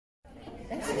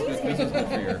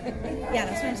Yeah,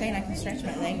 that's what I'm saying. I can stretch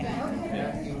my leg out.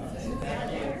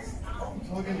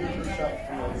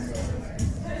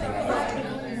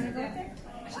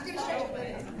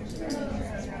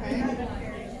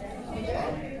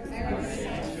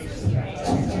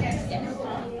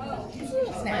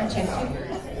 Snapchat.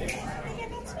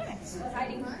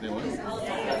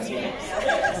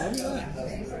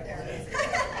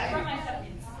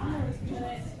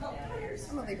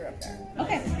 I'm gonna leave her up there.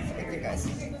 Okay. Thank you guys.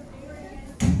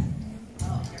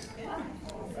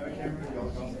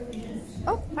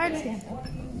 Oh, hi, Stan.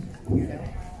 You're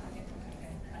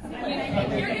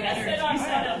gonna sit on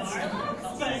set of Marla?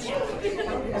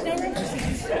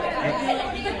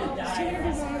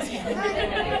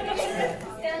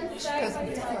 Because I'm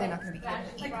definitely not gonna be here.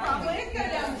 Like prom?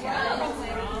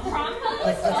 Prom?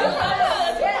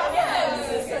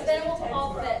 Yes. So then we'll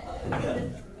all fit.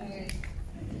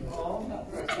 Oh,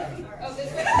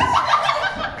 this way.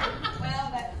 Well,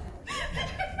 that.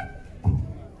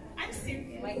 I'm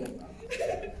serious.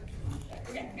 Okay,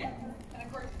 good. And of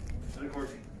course.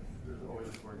 There's always a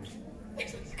corgi. Thank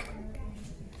you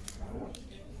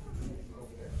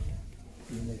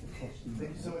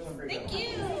so much. Thank you.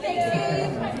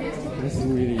 This is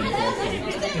really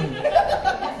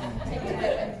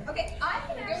Okay, I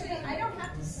can actually, I don't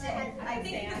have to sit. I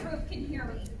think the group can hear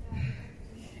me.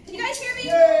 Can you guys hear me?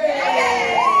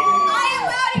 Okay. I am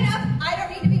loud enough. I don't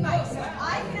need to be mic'd, so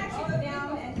I can actually go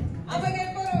down and I'm gonna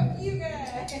get a photo of you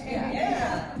guys.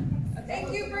 Yeah.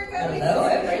 Thank you for coming. Hello,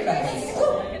 everybody.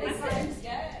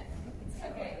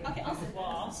 Okay, I'll sit. Well,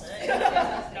 I'll sit.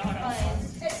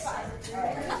 It's fine.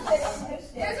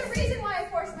 There's a reason why I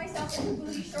forced myself into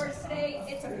booty shorts today.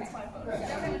 It's okay.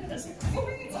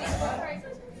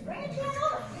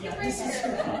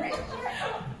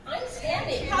 I'm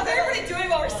standing. How's everybody doing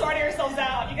while we're sorting ourselves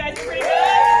out? You guys are pretty good?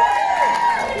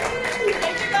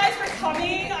 Thank you guys for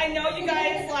coming. I know you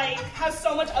guys have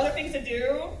so much other things to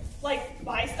do, like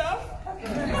buy stuff.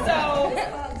 So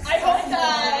I hope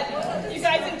that you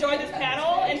guys enjoyed this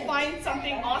panel and find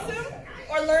something awesome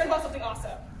or learn about something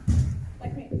awesome.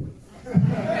 Like me.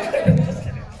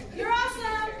 You're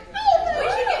awesome. We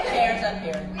should get chairs up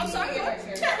here. I'm sorry.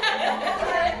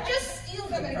 Just steal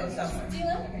them from somewhere. Steal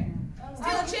them?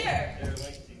 Steal a chair.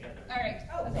 All right.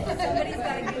 Somebody's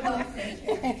got to give up.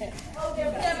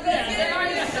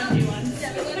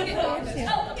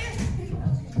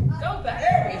 Go back.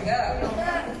 There we go.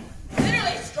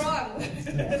 Literally strong.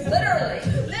 Literally.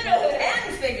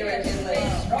 And figuratively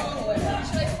strong women.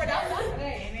 Should I spread out one?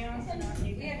 Yeah,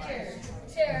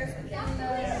 chairs. We can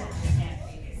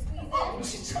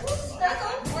squeeze in.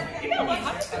 You know what?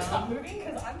 I'm just going to stop moving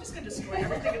because I'm just going to destroy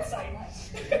everything in sight.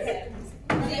 See,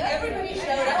 everybody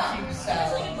showed up, so.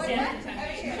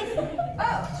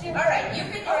 Oh, All right, you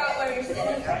figure out where you're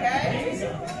sitting, okay?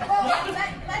 well,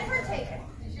 let her take it.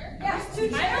 Yeah, I'm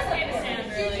okay to stand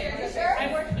really. Sure. I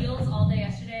wore heels all day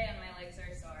yesterday and my legs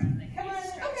are sore. I'm like, Come on.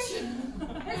 Okay.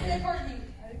 President Courtney.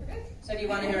 So do you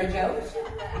want to hear a joke?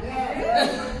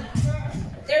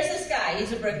 There's this guy,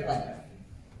 he's a bricklayer.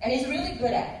 And he's really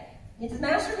good at it. He's a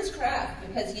master of his craft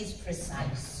because he's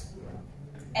precise.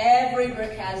 Every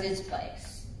brick has its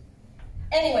place.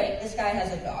 Anyway, this guy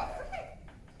has a daughter.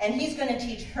 And he's going to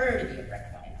teach her to be a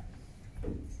bricklayer.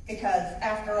 Because,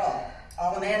 after all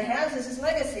a man has is his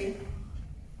legacy.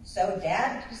 So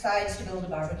Dad decides to build a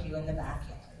barbecue in the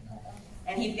backyard.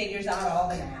 And he figures out all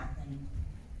the math and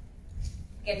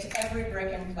gets every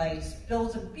brick in place,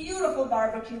 builds a beautiful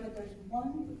barbecue, but there's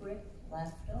one brick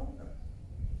left over.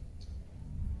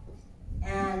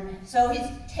 And so he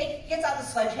gets out the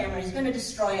sledgehammer, he's going to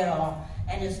destroy it all.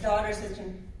 And his daughter says to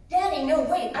him, Daddy, no,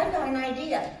 wait, I've got an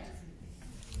idea.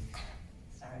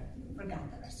 Sorry, forgot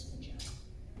the rest of the joke.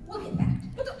 We'll get back to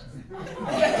it.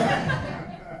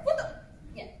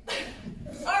 Yeah.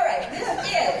 All right, this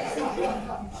is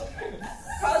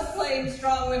Cosplaying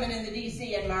Strong Women in the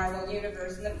DC and Marvel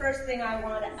Universe. And the first thing I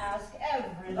want to ask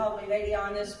every lovely lady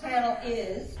on this panel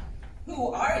is,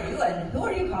 who are you and who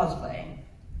are you cosplaying?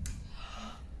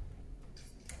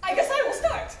 I guess I will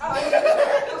start.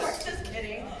 Just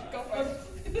kidding. Go for it.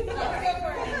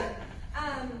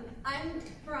 I'm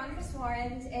Veronica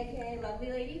Swarens, aka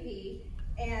Lovely Lady V,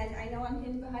 and I know I'm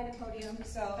hidden behind a podium,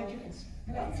 so But you can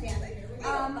I don't stand. We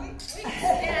can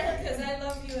stand because I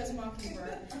love you as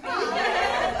Mockingbird.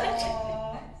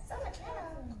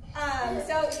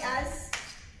 So as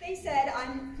they said,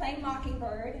 I'm playing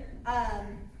Mockingbird,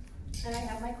 and I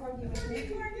have my corgi with me.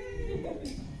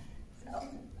 So.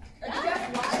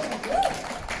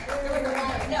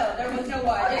 No, there was no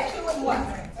why. There's 2 and 1.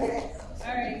 all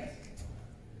right.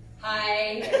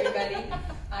 Hi, everybody.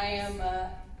 I am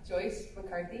Joyce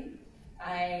McCarthy.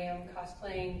 I am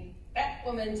cosplaying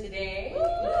Batwoman today.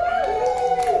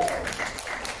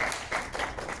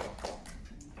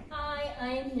 Hi,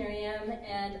 I'm Miriam,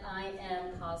 and I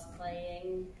am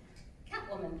cosplaying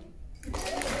Catwoman.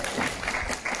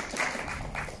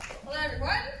 Hello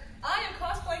everyone, I am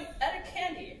cosplaying Etta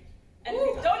Candy. And if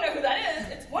you don't know who that is,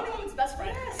 it's Wonder Woman's best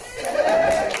friend.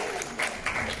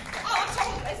 Oh, I'm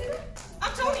Tony. Did I say that?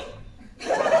 I'm Tony.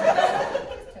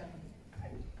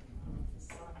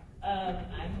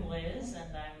 I'm Liz,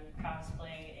 and I'm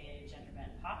cosplaying a gender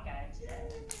bent Hawkeye today.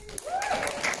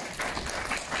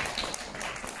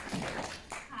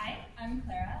 Hi, I'm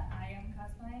Clara. I am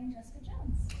cosplaying Jessica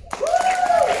Jones.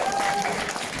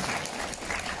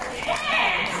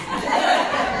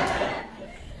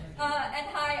 And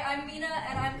hi, I'm Mina,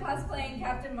 and I'm cosplaying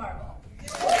Captain Marvel.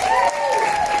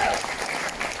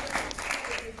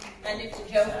 And if the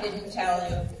joke didn't tell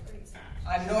you,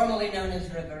 I'm normally known as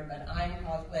River, but I'm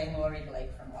cosplaying Lori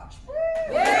Blake from Watchmen.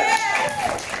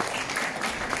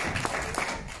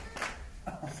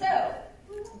 So,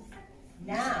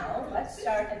 now let's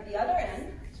start at the other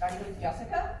end, starting with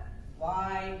Jessica.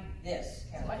 Why this?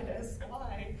 Why this?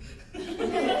 Why?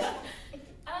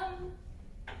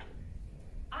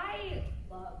 I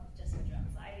love Jessica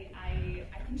Jones. I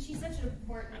think she's such an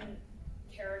important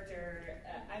character.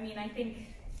 I think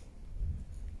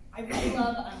I really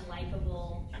love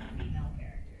unlikable female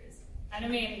characters. And I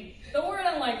mean, the word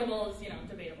unlikable is,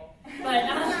 debatable. But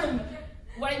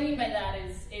what I mean by that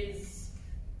is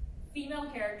female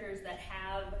characters that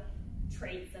have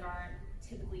traits that aren't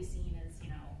typically seen as,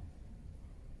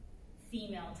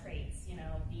 female traits,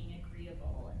 being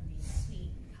agreeable and being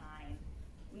sweet and kind.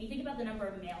 When you think about the number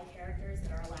of male characters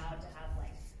that are allowed to have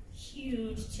like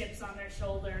huge chips on their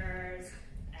shoulders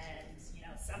and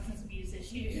substance abuse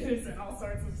issues and all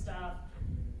sorts of stuff,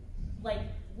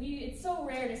 it's so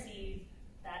rare to see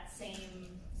that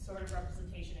same sort of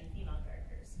representation in female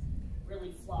characters,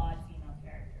 really flawed female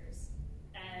characters,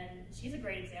 and she's a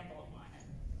great example of one.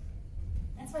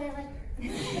 And that's why I like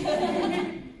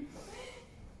her.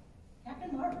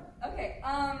 Captain Marvel. Okay,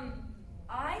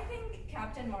 I think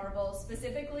Captain Marvel,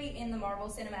 specifically in the Marvel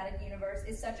Cinematic Universe,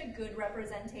 is such a good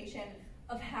representation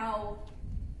of how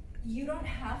you don't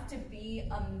have to be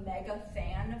a mega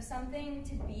fan of something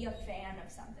to be a fan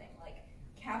of something. Like,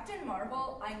 Captain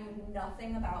Marvel, I knew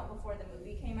nothing about before the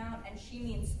movie came out, and she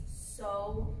means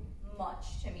so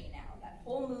much to me now. That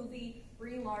whole movie,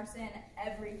 Brie Larson,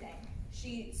 everything.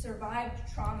 She survived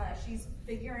trauma. She's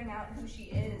figuring out who she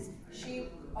is. She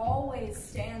always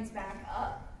stands back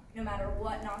up no matter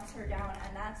what knocks her down,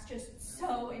 and that's just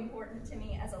so important to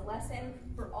me as a lesson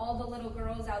for all the little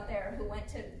girls out there who went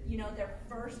to, their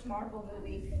first Marvel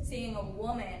movie, seeing a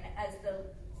woman as the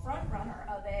front runner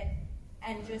of it,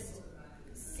 and just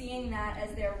seeing that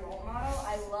as their role model.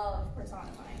 I love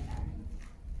personifying that.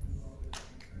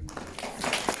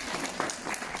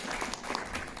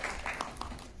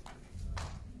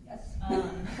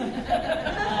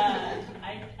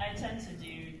 I tend to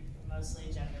do mostly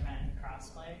gender bent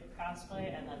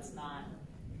cosplay, and that's not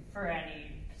for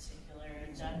any particular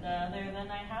agenda other than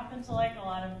I happen to like a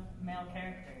lot of male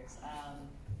characters.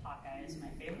 Hawkeye is my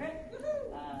favorite.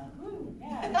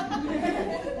 Yeah.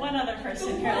 One other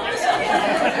person here likes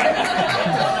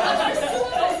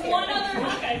one other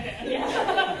Hawkeye fan.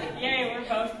 Yeah. Yay, we're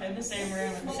both in the same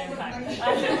room at the same time.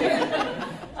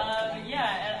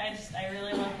 I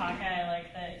really love Hawkeye. I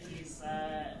like that he's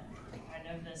kind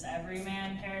of this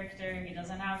everyman character. He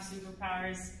doesn't have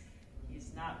superpowers.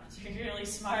 He's not particularly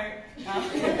smart.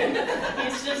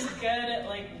 He's just good at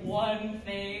one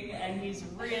thing, and he's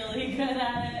really good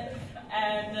at it.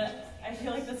 And I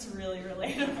feel like that's really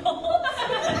relatable.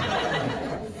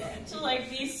 To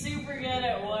be super good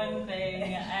at one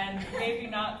thing and maybe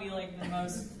not be the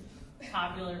most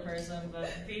popular person,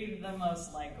 but be the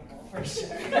most likable for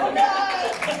sure.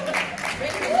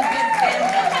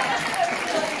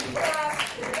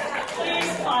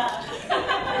 Please clap.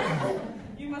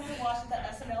 You must have watched that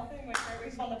SNL thing where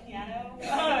everybody's on the piano.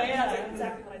 Oh, yeah. That's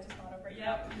exactly what I just thought of right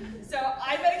now. So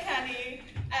I'm Etta Candy,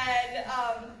 and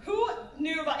who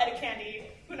knew about Etta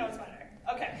Candy? Who knows about her?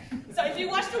 Okay. So if you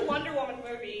watch the Wonder Woman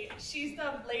movie, she's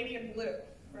the lady in blue,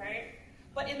 right?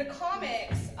 But in the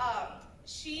comics,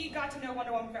 she got to know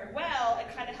Wonder Woman very well and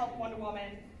kind of helped Wonder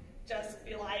Woman just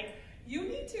be like, you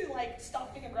need to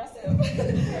stop being aggressive and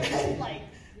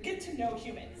get to know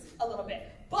humans a little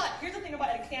bit. But here's the thing about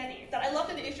Etta Candy that I loved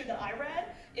in the issue that I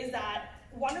read is that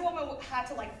Wonder Woman had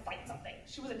to fight something.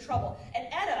 She was in trouble. And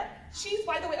Etta, she's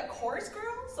by the way a chorus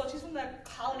girl, so she's from the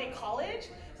Holiday College.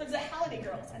 So it's the Holiday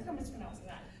Girls. I think I'm mispronouncing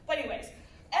that. But anyways,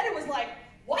 Etta was like,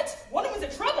 what? Wonder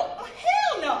Woman's in trouble? Oh,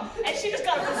 hell no! And she just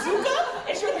got a bazooka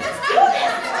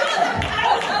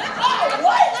Oh,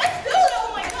 what? Let's do it! Oh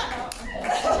my god!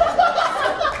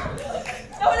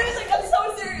 No, it was like, I'm so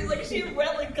serious. Like, she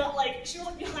really got, like, she was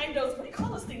like behind those, what do you call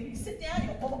those things? You sit down, you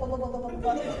go, blah, blah, blah, blah, blah, blah,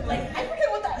 blah. Like, I forget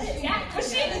what that is.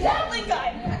 Machine grappling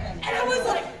gun. And I was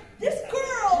like, this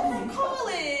girl from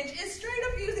college is straight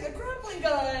up using a grappling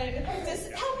gun to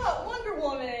help out Wonder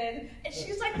Woman. And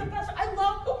she's like the best. I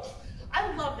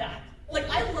love that. Like,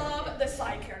 I love the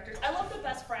side characters. I love the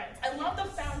best friends. I love the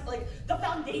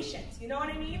foundations. You know what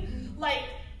I mean? Like,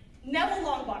 Neville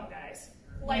Longbottom, guys.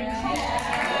 Like, come on.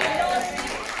 You know what I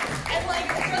mean? And like,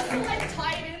 just to like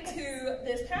tie it into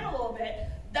this panel a little bit,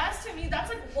 that's to me, that's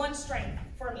like one strength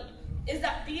for me, is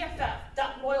that BFF,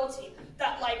 that loyalty,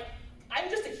 that like, I'm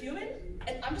just a human,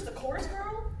 and I'm just a chorus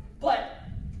girl, but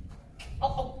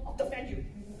I'll defend you.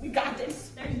 We got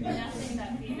this. There's nothing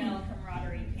that female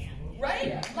camaraderie can do. Right?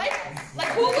 Yeah. Like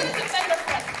who wouldn't defend a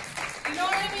friend? You know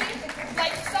what I mean?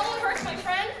 Like, someone hurts my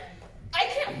friend, I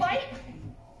can't fight.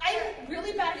 I'm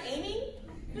really bad at aiming,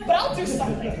 but I'll do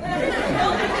something.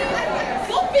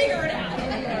 We'll figure it out.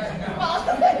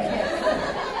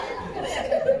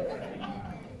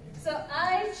 So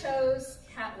I chose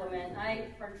Catwoman. I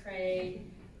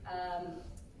portrayed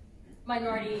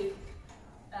minority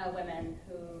women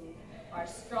who are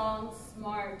strong,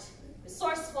 smart,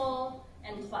 resourceful,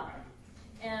 and clever.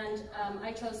 And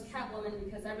I chose Catwoman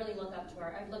because I really look up to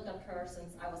her. I've looked up to her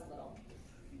since I was little.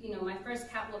 You know, my first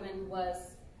Catwoman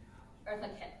was Eartha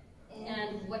Kitt.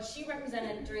 And what she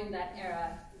represented during that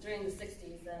era, during the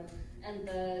 60s, and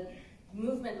the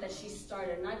movement that she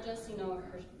started, not just, you know,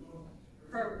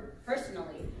 her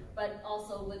personally, but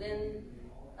also within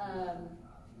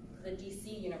the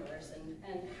DC universe,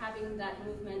 and having that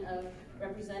movement of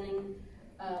representing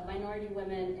minority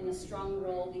women in a strong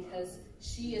role, because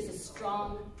she is a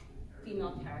strong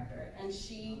female character, and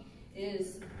she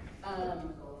is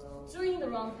doing the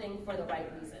wrong thing for the right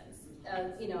reasons,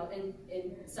 you know,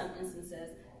 in some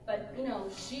instances. But, you know,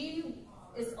 she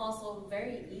is also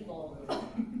very evil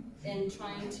in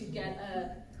trying to get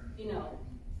you know,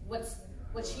 what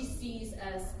she sees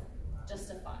as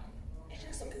justified.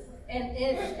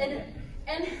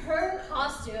 And her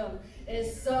costume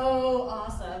is so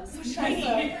awesome. So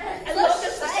shiny. I love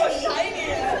this. So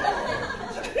shiny.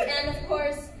 And of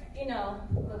course, you know,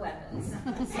 the weapons.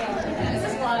 So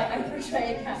this is why I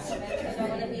portray Catwoman, because I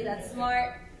want to be that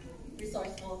smart,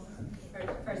 resourceful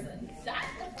person.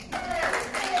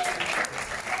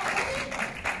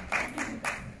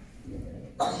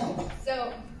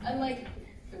 So, unlike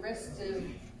the rest of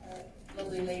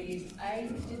lovely ladies, I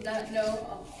did not know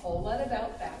a whole lot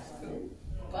about Batwoman,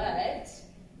 but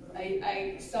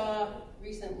I saw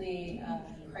recently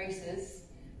Crisis.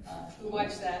 Who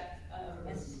watched that?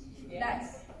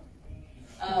 Yes.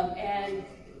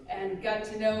 And got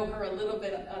to know her a little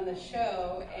bit on the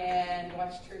show, and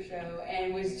watched her show,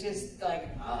 and was just like,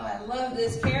 oh, I love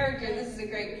this character. This is a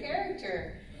great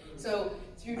character. So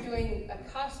through doing a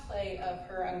cosplay of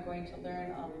her, I'm going to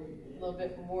learn a little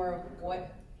bit more of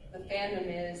what the fandom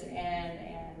is, and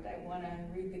I want to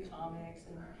read the comics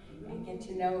and get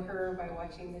to know her by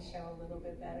watching the show a little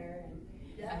bit better,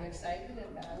 and I'm excited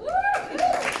about it.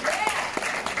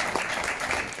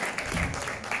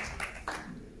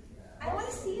 I want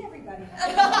to see everybody. I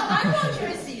want you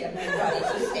to see everybody,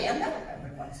 so stand up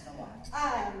every once in a while.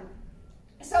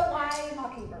 So why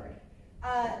Mockingbird?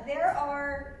 There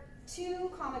are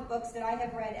 2 comic books that I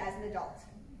have read as an adult.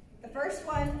 The first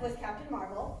one was Captain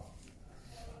Marvel,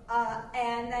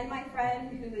 and then my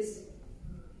friend, who is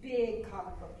big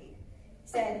comic booky,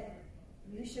 said,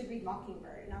 you should read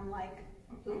Mockingbird. And I'm like,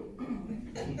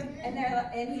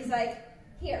 and he's like,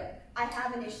 here, I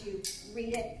have an issue,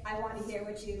 read it, I want to hear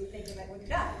what you think of it when you're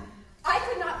done. I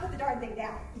could not put the darn thing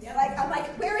down. Like, I'm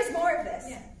like, where is more of this?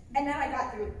 Yeah. And then I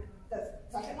got through the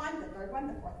second one, the third one,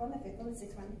 the fourth one, the fifth one, the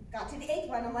sixth one, got to the 8th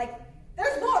one, I'm like,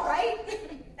 there's more, right?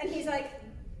 And he's like,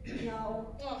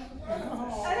 no.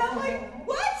 And I'm like,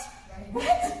 what?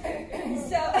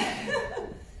 So,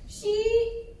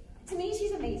 to me,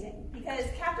 she's amazing, because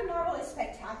Captain Marvel is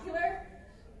spectacular,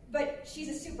 but she's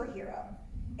a superhero.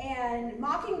 And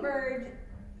Mockingbird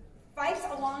fights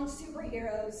along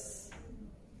superheroes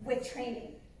with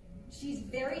training. She's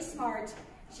very smart,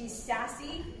 she's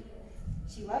sassy,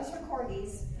 she loves her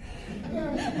corgis.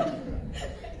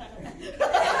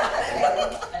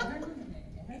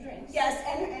 Yes,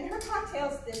 and her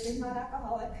cocktails. This is not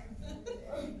alcoholic.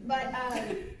 But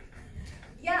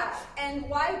yeah, and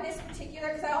why this particular?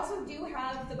 Because I also do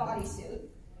have the bodysuit.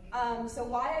 So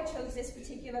why I chose this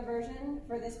particular version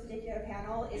for this particular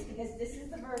panel is because this is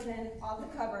the version of the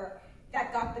cover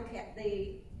that got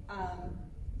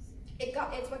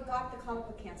it's what got the comic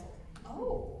book canceled.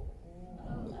 Oh.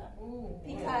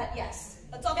 Because, yes.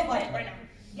 Let's all fight right now.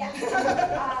 Yeah.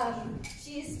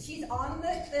 She's on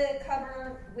the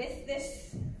cover with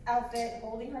this outfit,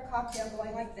 holding her cocktail,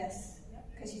 going like this,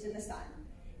 because she's in the sun.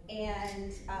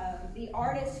 And the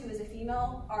artist, who is a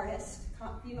female artist,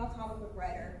 female comic book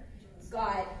writer,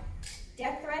 got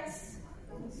death threats,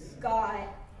 got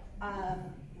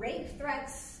rape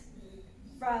threats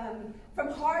from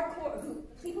hardcore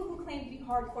people who claim to be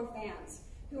hardcore fans,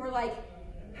 who are like,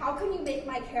 "How can you make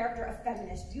my character a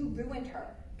feminist? You ruined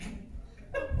her."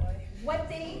 What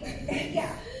they,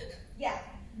 yeah.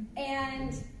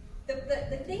 And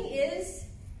the thing is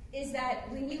that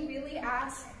when you really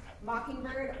ask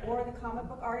Mockingbird or the comic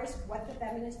book artist what the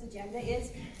feminist agenda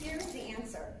is, here's the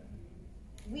answer.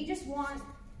 We just want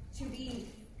to be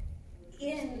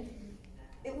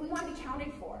we want to be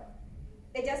counted for.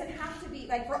 It doesn't have to be,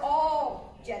 like, for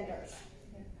all genders.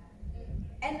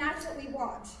 And that's what we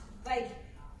want. Like,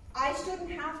 I shouldn't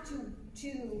have to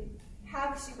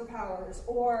have superpowers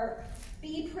or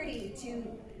be pretty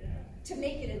to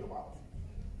make it in the world.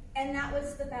 And that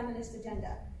was the feminist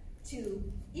agenda. To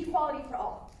equality for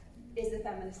all is the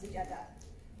feminist agenda.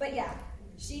 But yeah,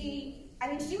 she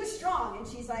was strong, and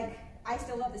she's like, I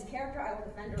still love this character, I will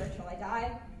defend her until I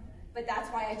die. But that's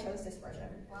why I chose this version.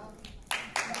 Wow.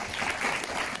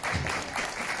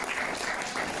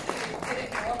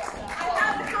 I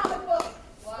have the comic book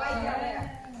right down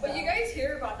there. But you guys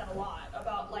hear about that a lot,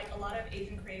 about like a lot of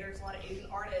Asian creators, a lot of Asian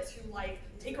artists who like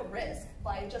take a risk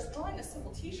by just drawing a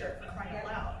simple t-shirt for crying out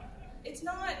loud. It's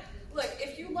not, look,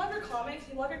 if you love your comics,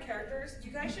 you love your characters,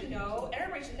 you guys should know,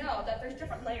 everybody should know that there's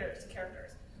different layers to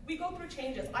characters. We go through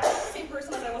changes. I'm not the same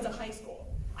person as I was in high school.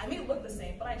 I may look the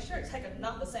same, but I'm sure it's heck of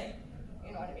not the same.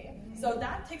 You know what I mean? So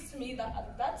that takes to me,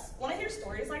 that's, when I hear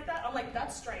stories like that, I'm like,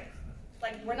 that's strength.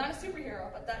 Like, we're not a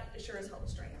superhero, but that sure is hell of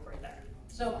strength right there.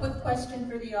 So, quick question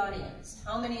for the audience.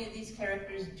 How many of these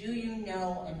characters do you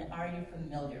know and are you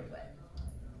familiar with?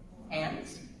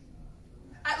 Hands?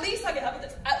 At least, I can help with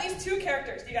this. At least 2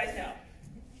 characters, do you guys know?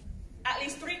 At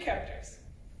least 3 characters.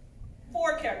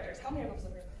 4 characters. How many of us are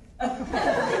there? 5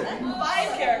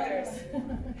 characters.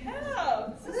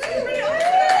 Hell, this is pretty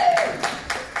awesome.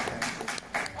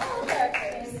 All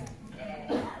characters.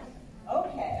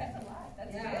 Okay. That's a lot.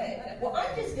 That's good. Well,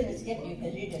 I'm just going to skip you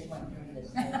because you just went through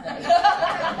this whole thing.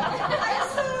 I'm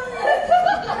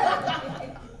sorry.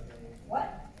 What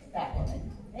that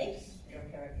woman makes your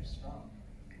character strong?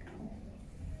 I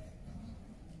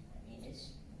mean, it's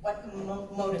what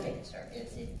motivates her.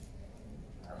 Is it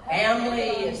her family?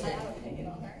 Is it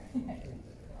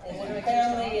her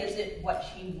family? Is it what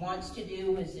she wants to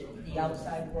do? Is it the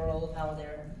outside world, how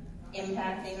they're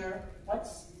impacting her?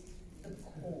 What's the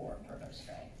core for her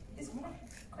strength? Is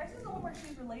Crisis the one where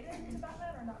she's related to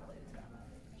Batman or not related to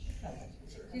Batman?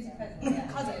 She's a cousin. Yeah.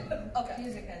 Cousin. Okay.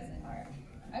 She's a cousin.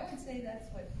 I would say that's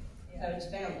what. Yeah. So it's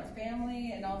family. It's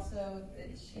family, and also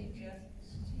that she is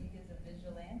a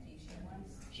vigilante.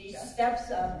 She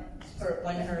steps up for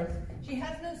when her. She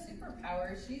has no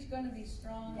superpowers. She's going to be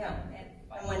strong. Yeah.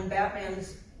 And when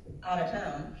Batman's out of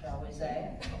town, shall we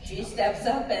say, she steps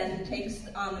up and takes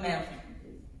on the mantle.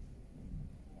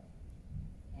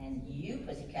 And you,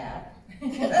 pussycat.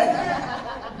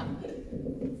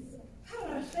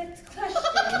 Perfect question.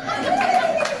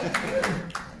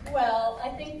 Well, I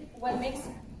think what makes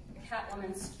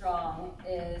Catwoman strong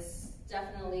is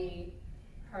definitely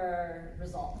her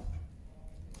resolve.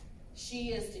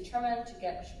 She is determined to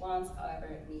get what she wants, however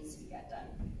it needs to get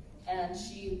done. And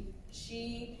she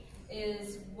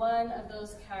is one of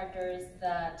those characters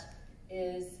that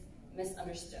is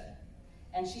misunderstood.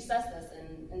 And she says this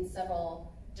in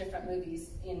several different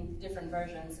movies, in different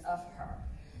versions of her,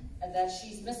 that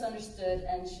she's misunderstood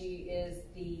and she is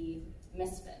the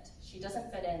misfit. She doesn't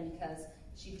fit in because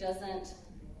she doesn't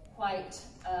quite,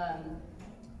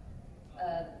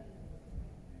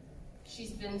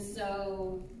 she's been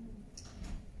so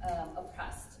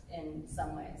oppressed in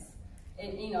some ways.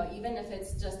 And, even if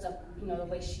it's just the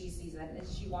way she sees it,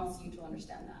 she wants you to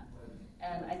understand that.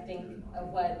 And I think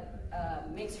what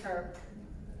makes her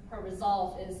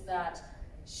resolve is that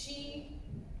she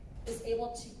is able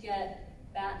to get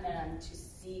Batman to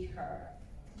see her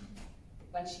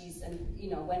when she's,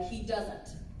 when he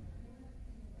doesn't.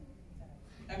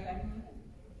 Okay.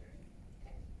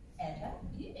 Etta?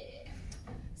 Yeah.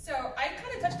 So I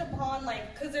kind of touched upon,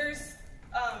 because there's,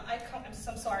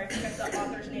 I'm sorry, I forget the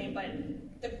author's name,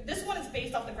 but this one is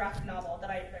based off the graphic novel that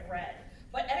I read.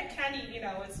 But Etta Candy,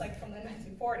 it's like from the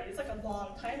 1940s. It's like a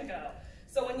long time ago.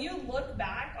 So when you look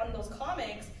back on those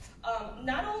comics,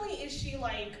 not only is she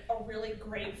like a really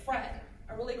great friend,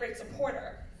 a really great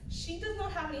supporter, she does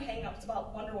not have any hang-ups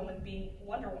about Wonder Woman being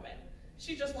Wonder Woman.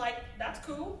 She's just like, that's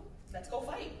cool, let's go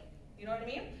fight. You know what I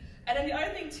mean? And then the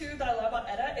other thing too that I love about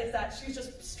Etta is that she's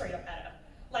just straight up Etta.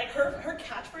 Like her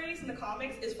catchphrase in the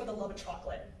comics is for the love of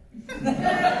chocolate. Straight up.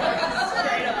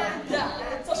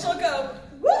 Yeah. So she'll go,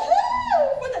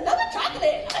 woohoo, for the love of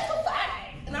chocolate, let's go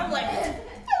fight. And I'm like, I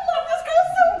love this girl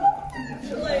so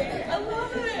much. Like, I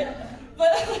love it.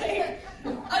 But like,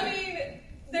 I mean,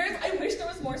 I wish there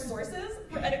was more sources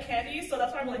for Etta Candy, so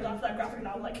that's why I'm really glad for that graphic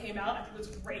novel that came out. I think it was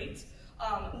great.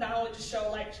 Not only to show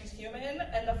like she's human,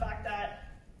 and the fact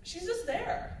that she's just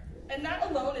there, and that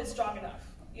alone is strong enough.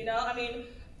 You know, I mean,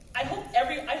 I hope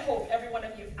every one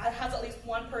of you has at least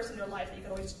one person in your life that you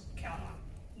can always count on,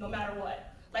 no matter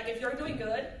what. Like if you're doing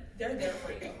good, they're there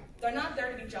for you. They're not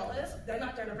there to be jealous. They're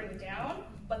not there to bring you down,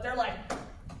 but they're like,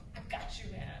 I got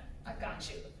you, man. I got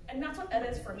you. And that's what Etta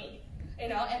is for me. You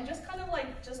know, and just kind of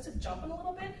like, just to jump in a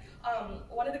little bit,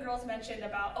 one of the girls mentioned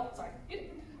about,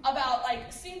 about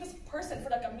like seeing this person for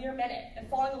like a mere minute and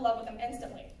falling in love with them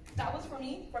instantly. That was for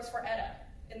me, was for Etta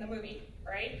in the movie,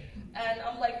 right? And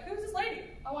I'm like, who's this lady?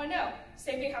 I want to know.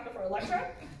 Same thing happened for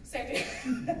Elektra. Same thing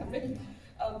happened.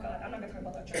 Oh God, I'm not gonna talk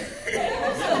about Elektra.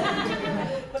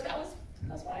 But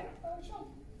that's why I was shown.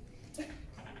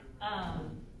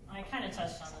 I kind of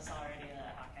touched on this already,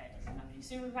 that Hawkeye doesn't have any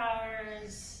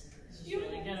superpowers. He's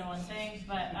really good at one thing,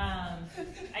 but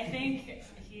I think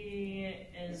he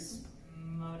is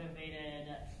motivated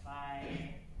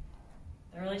by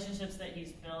the relationships that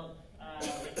he's built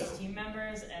with his team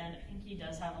members, and I think he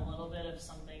does have a little bit of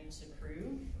something to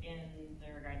prove in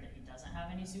the regard that he doesn't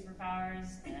have any superpowers,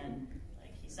 and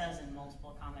like he says in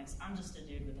multiple comics, I'm just a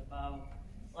dude with a bow.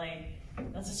 Like,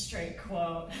 that's a straight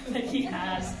quote that he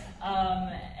has,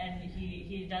 and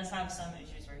he does have some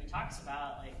issues where he talks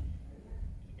about, like,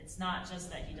 it's not just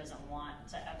that he doesn't want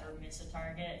to ever miss a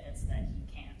target, it's that he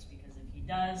can't, because if he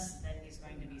does, then he's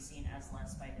going to be seen as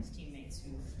less by his teammates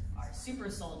who are super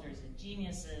soldiers and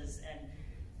geniuses and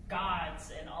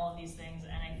gods and all of these things.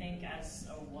 And I think as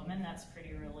a woman, that's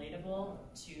pretty relatable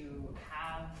to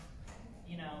have,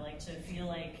 you know, like to feel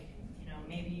like, you know,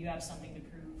 maybe you have something to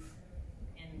prove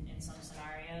in some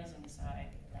scenarios, and so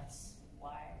that's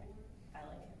why I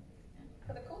like him. Yeah.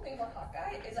 But the cool thing about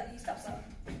Hawkeye is that he steps up.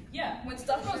 Yeah. When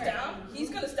stuff goes down, he's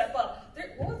gonna step up.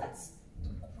 What was that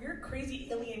weird, crazy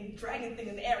alien dragon thing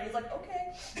in the air? He's like,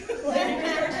 okay.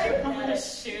 I'm gonna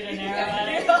shoot an arrow at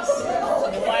it.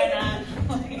 Why not?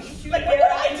 Like, what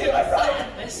would I do?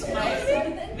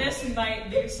 This might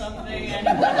do something, and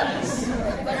it does.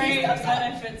 Great, but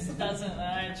if it doesn't, then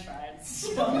I tried.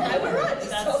 So I would run.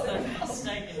 That's the best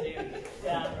I can do.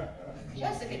 Yeah.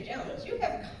 Jessica Jones, you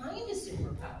have kind of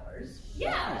superpowers.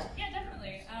 Yeah,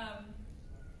 definitely.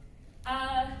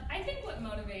 I think what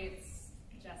motivates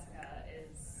Jessica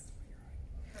is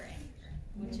her anger,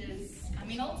 which is, I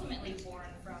mean, ultimately born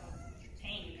from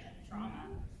pain and trauma.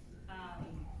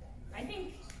 I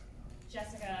think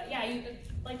Jessica,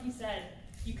 like you said,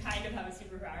 you kind of have a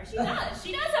superpower. She does.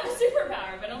 She does have a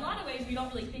superpower, but in a lot of ways we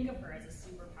don't really think of her as a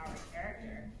superpowered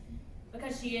character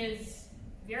because she is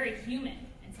very human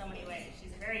in so many ways.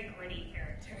 She's a very gritty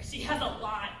character. She has a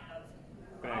lot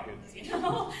of problems, you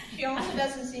know? She also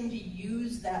doesn't seem to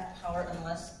use that power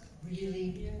unless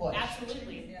really pushed.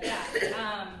 Absolutely,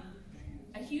 yeah.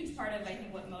 A huge part of, I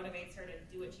think, what motivates her to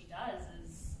do what she does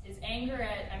is anger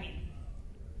at,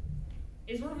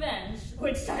 is revenge,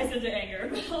 which ties into anger,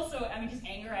 but also, just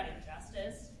anger at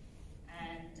injustice,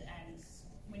 and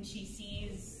when she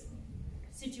sees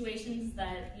situations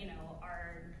that,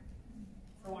 are,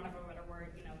 for want of a better word,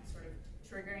 sort of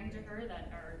triggering to her,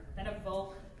 that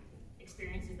evoke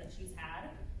experiences that she's had,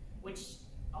 which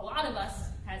a lot of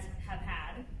us have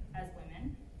had as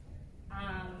women.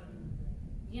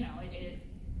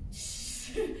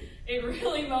 It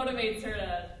really motivates her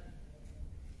to,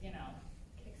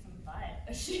 kick some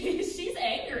butt. She's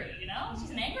angry, She's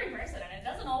an angry person, and it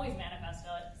doesn't always manifest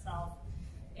itself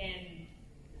in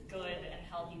good and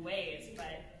healthy ways,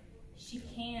 but she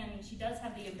does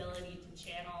have the ability to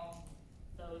channel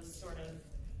those sort of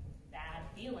bad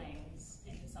feelings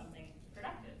into something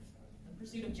productive, the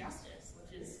pursuit of justice,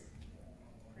 which is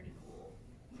pretty cool.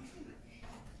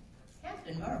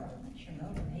 Captain Marvel, what's your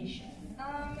motivation?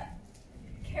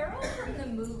 Carol from the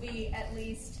movie, at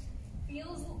least,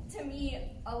 feels to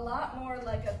me a lot more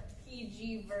like a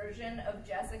PG version of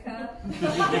Jessica.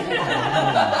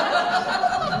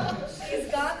 She's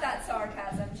got that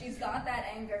sarcasm, she's got that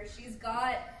anger, she's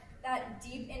got that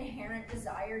deep inherent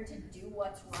desire to do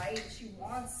what's right. She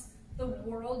wants the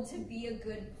world to be a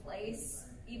good place,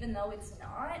 even though it's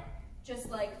not. Just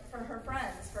like for her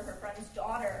friends'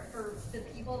 daughter, for the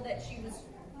people that she was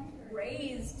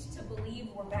raised to believe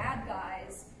were bad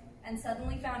guys and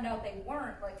suddenly found out they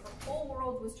weren't. Like, her whole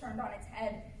world was turned on its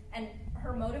head, and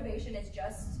her motivation is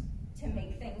just to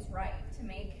make things right, to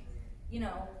make, you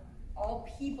know, all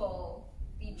people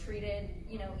be treated,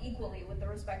 you know, equally with the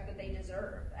respect that they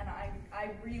deserve. And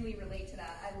I really relate to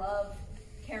that. I love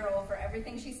Carol for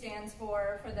everything she stands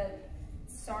for the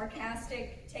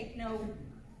sarcastic, take no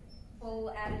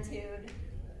bull attitude.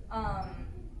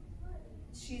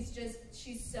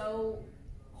 She's so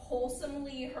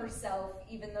wholesomely herself,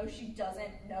 even though she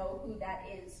doesn't know who that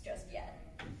is just yet.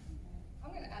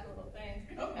 I'm gonna add a little thing.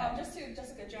 Just to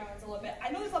Jessica Jones a little bit.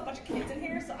 I know there's a bunch of kids in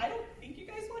here, so I don't think you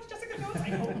guys watch Jessica Jones. I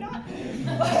hope not.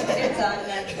 It's on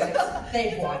Netflix.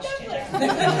 They've watched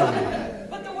it.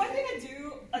 But the one thing I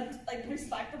do like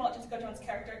respect about Jessica Jones'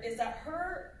 character is that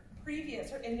her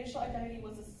initial identity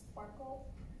was a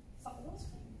sparkle. Something else.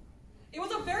 It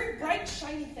was a very bright,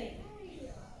 shiny thing.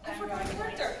 I forgot the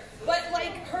character. But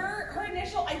like her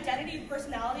initial identity and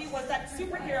personality was that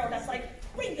superhero that's like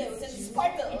rainbows and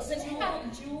sparkles and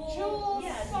Jules.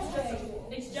 Yeah,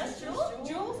 it's just Jules.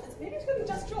 Jules? Maybe it's gonna be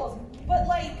just Jules. But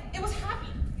like it was happy.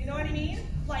 You know what I mean?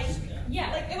 Like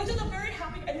yeah. Like it was just a very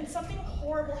happy, and then something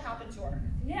horrible happened to her.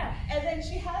 Yeah. And then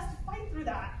she has to fight through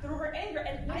that, through her anger,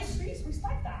 and I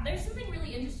respect that. There's something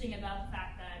really interesting about the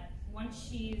fact that once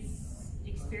she's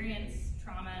experienced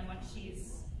trauma and once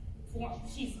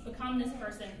she's become this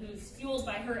person who's fueled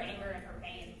by her anger and her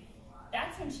pain,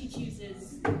 that's when she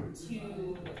chooses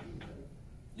to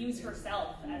use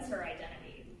herself as her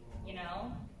identity, you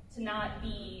know? To not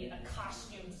be a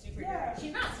costume superhero. Yeah.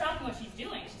 She's not stopping what she's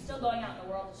doing. She's still going out in the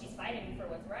world and she's fighting for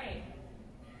what's right.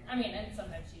 I mean, and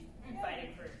sometimes she's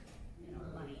fighting for, you know,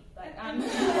 money. But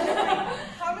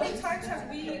how many times have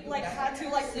we like had to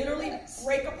like literally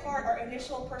break apart our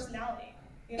initial personality?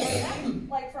 You know what I mean?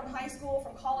 Like from high school,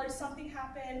 from college, something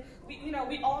happened. We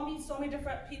all meet so many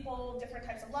different people, different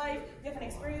types of life, different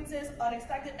experiences,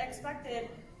 unexpected, expected,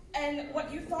 and what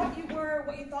you thought you were,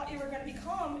 what you thought you were going to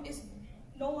become is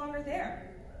no longer there.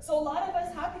 So a lot of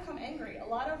us have become angry. A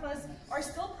lot of us are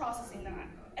still processing that,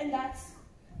 and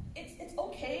it's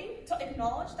okay to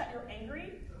acknowledge that you're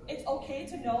angry. It's okay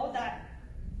to know that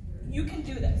you can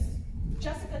do this.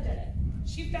 Jessica did it.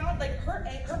 She found like her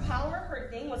power, her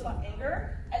thing was about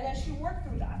anger, and then she worked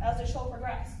through that as the show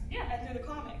progressed. Yeah. And through the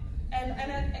comic, and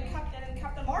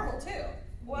Captain Marvel too.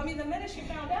 Well, I mean, the minute she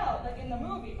found out, like in the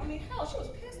movie, I mean, hell, she was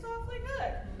pissed off like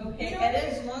heck. Okay, you know? and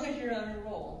as long as you're on a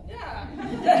roll. Yeah.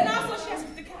 And also she has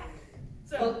the cat.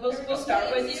 So we'll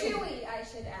start with you. Chewie, I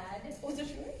should add. Was it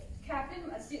Chewie? Captain, in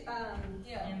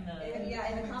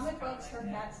the comic books, her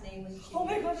cat's name was Chewie. Oh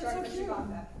my god, that's so cute.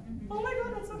 Oh my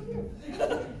god, that's so cute.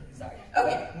 Sorry.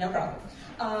 Okay, no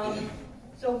problem.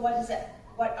 So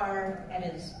what are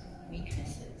Edda's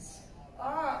weaknesses?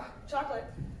 Chocolate.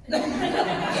 No,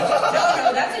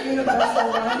 that's a universal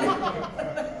one.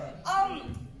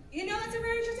 You know, that's a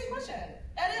very interesting question.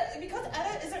 Because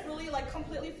Edda isn't really like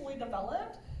completely fully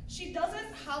developed, she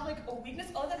doesn't have like a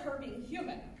weakness other than her being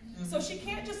human. Mm-hmm. So she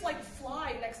can't just like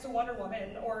fly next to Wonder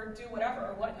Woman or do whatever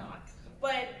or whatnot.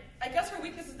 But I guess her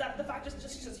weakness is that the fact that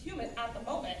she's just human at the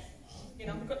moment. You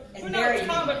know, who knows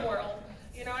comic world?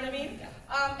 You know what I mean?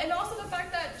 And also the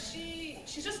fact that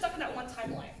she's just stuck in that one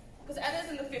timeline. Because Edda's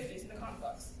in the 50s in the comic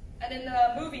books. And in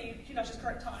the movie, you know, she's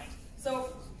current time.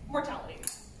 So mortality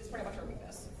is pretty much her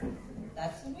weakness.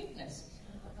 That's a weakness.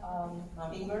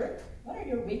 Hummingbird, what are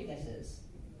your weaknesses?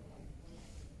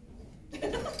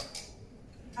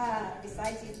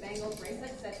 Besides these bangled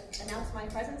bracelets that announce my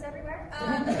presence everywhere.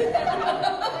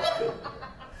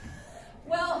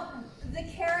 Well, the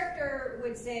character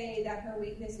would say that her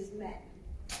weakness is men.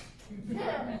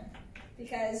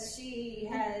 Because she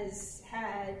has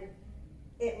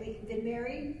been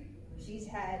married, she's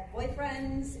had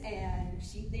boyfriends, and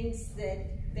she thinks that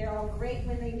they're all great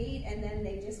when they meet, and then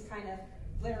they just kind of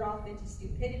flitter off into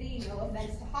stupidity. No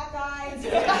offense to Hawkeyes.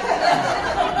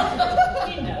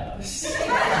 He knows.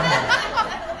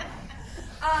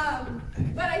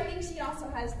 But I think she also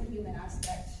has the human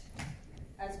aspect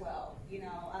as well. You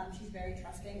know, she's very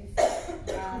trusting,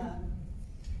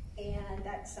 and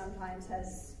that sometimes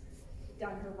has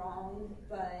done her wrong.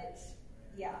 But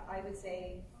yeah, I would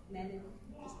say men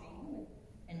just being human.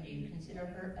 And do you consider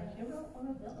her a hero or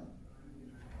a villain?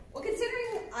 Well,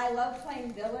 considering I love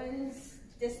playing villains,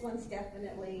 this one's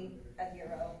definitely a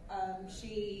hero.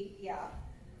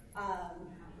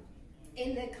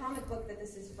 In the comic book that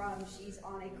this is from, she's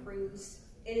on a cruise.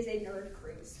 It is a nerd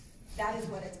cruise. That is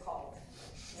what it's called.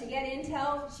 To get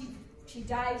intel, she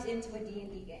dives into a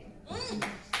D&D game.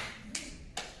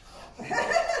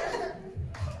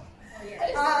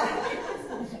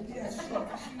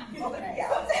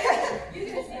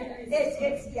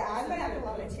 It's yeah, I'm gonna have to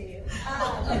loan it to you.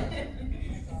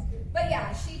 But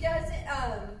yeah, she does.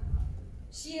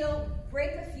 She'll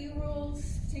break a few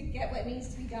rules to get what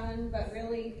needs to be done, but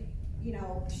really, you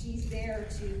know, she's there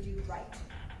to do right,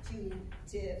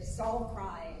 to solve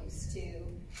crimes, to,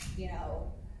 you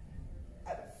know,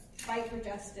 fight for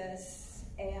justice,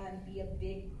 and be a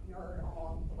big nerd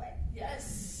along the way.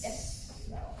 Yes. Yes.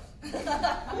 So.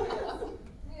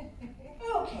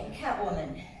 Okay,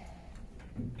 Catwoman.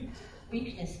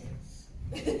 Weaknesses.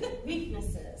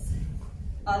 Weaknesses.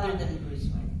 Other than Bruce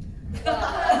Wayne.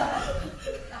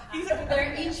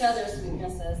 They're each other's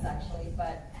weaknesses, actually,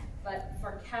 but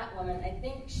for Catwoman, I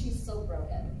think she's so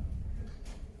broken.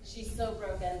 She's so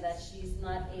broken that she's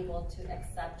not able to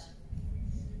accept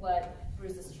what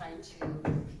Bruce is trying to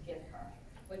give her,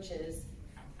 which is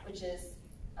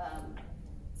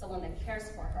someone that cares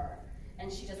for her,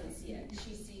 and she doesn't see it.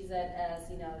 She sees it as,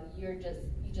 you know, you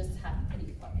just have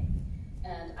pity for me,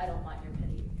 and I don't want your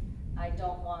pity. I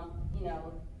don't want, you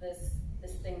know, this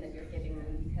thing that you're giving me,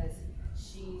 because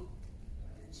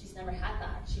she's never had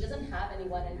that. She doesn't have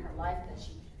anyone in her life that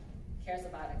she cares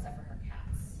about except for her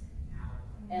cats.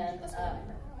 And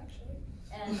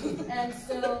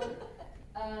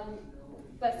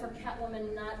but for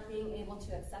Catwoman not being able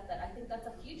to accept that, I think that's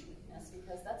a huge weakness,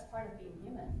 because that's part of being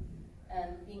human,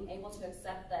 and being able to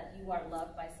accept that you are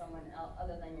loved by someone else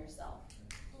other than yourself,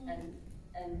 and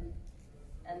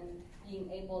being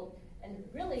able, and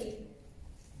really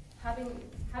having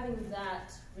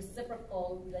that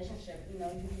reciprocal relationship. You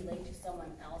know, you relate to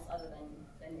someone else other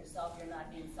than yourself. You're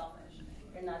not being selfish.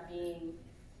 You're not being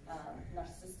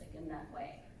narcissistic in that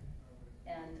way.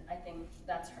 And I think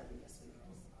that's her biggest weakness.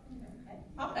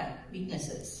 Okay,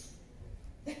 weaknesses.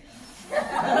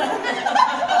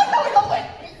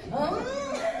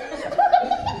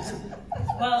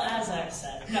 Well, as I've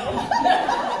said, no.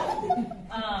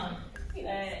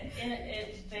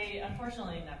 They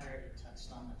unfortunately never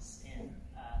touched on this in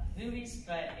movies,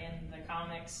 but in the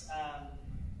comics,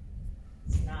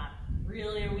 it's not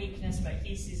really a weakness, but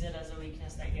he sees it as a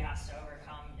weakness that he has to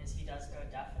overcome. Is he does go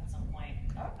deaf at some point.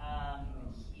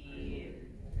 He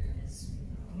is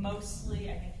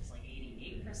mostly, I think he's like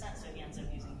 88%, so he ends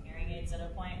up using hearing aids at a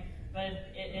point,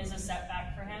 but it is a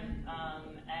setback for him,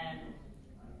 and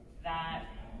that,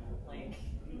 like,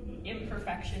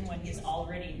 imperfection when he's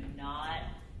already not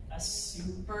a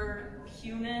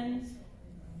superhuman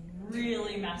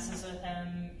really messes with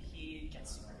him. He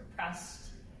gets super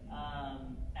depressed,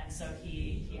 and so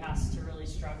he has to really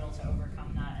struggle to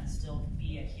overcome that and still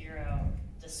be a hero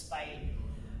despite,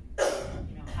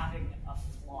 you know, having a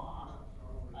flaw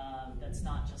that's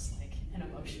not just like an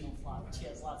emotional flaw, which he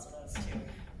has lots of those too,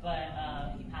 but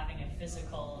having a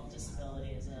physical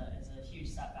disability is a huge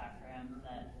setback for him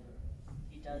that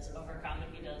he does overcome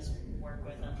and he does work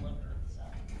with and live with. So.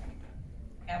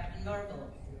 Captain Marvel,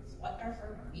 what are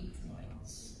her weak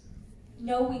points?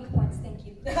 No weak points, thank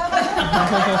you. They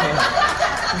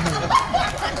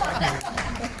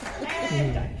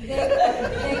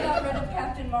got rid of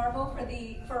Captain Marvel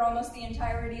for almost the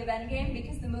entirety of Endgame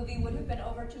because the movie would have been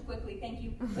over too quickly. Thank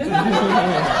you. Her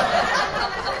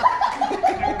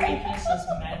weakness is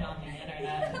men on the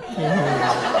internet.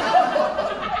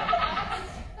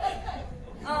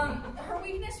 Her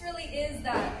weakness really is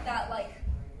that like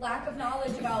lack of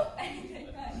knowledge about anything.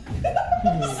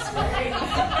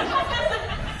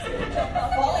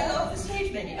 Falling off the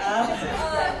stage, maybe.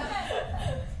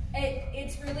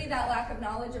 It's really that lack of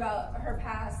knowledge about her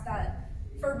past that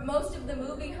for most of the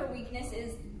movie, her weakness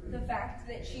is the fact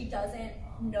that she doesn't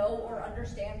know or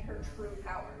understand her true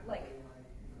power. Like,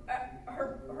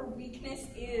 her weakness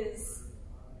is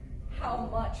how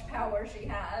much power she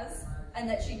has and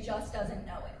that she just doesn't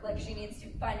know it. Like, she needs to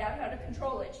find out how to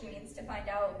control it. She needs to find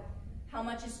out how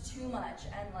much is too much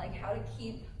and like how to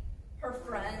keep her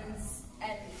friends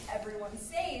and everyone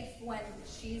safe when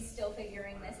she's still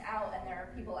figuring this out and there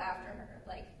are people after her.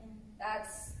 Like,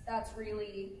 that's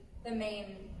really the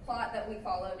main plot that we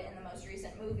followed in the most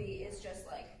recent movie, is just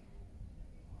like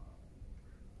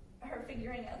her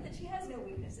figuring out that she has no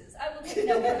weaknesses. I will take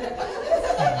no further questions.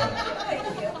 Thank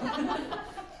you.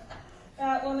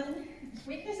 Woman,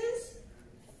 weaknesses?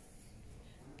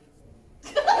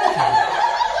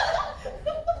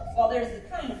 Well, there's the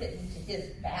trying to fit into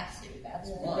his bat suit. That's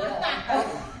one.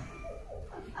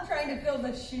 Trying to fill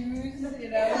the shoes, you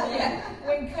know,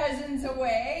 when Cousin's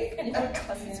away.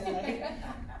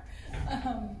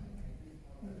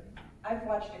 I've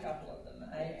watched a couple of them.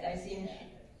 I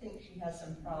think she has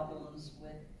some problems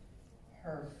with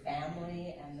her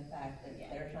family and the fact that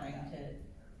they're trying to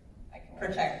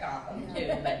protect Gotham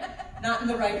too, but not in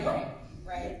the right way.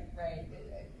 Right.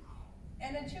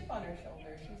 And a chip on her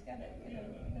shoulder. She's got a bit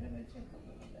of a chip a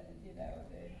little bit, you know.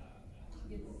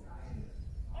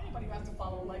 Anybody who has to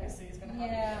follow legacy is going to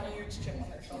have a huge chip on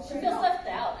their shoulder. She feels left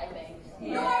out, I think.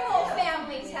 Normal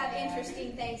families have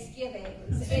interesting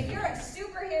Thanksgivings. If you're a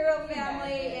superhero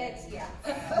family, it's,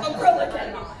 Umbrella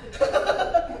cannot.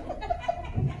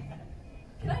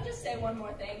 Can I just say one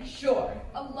more thing? Sure.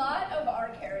 A lot of our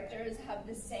characters have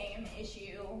the same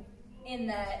issue in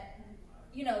that,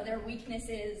 you know, their weakness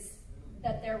is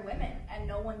that they're women, and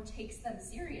no one takes them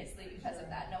seriously because of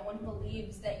that. No one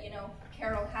believes that, you know,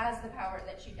 Carol has the power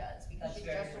that she does because she's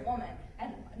just a woman,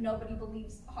 and nobody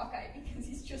believes Hawkeye because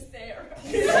he's just there. And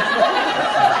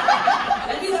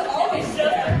he's always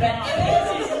there.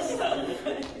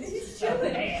 He's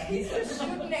chilling. He's just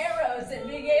shooting arrows at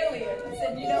big aliens,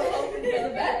 and, you know, hoping for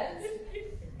the best.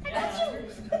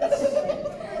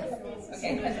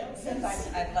 Okay, since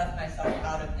I've left myself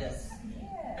out of this,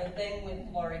 the thing with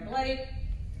Lori Blake,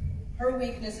 her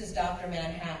weakness is Dr.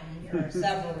 Manhattan for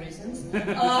several reasons. None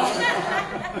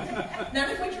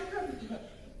of which are proven.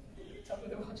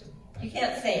 You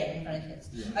can't say it in front of kids.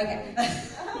 Okay.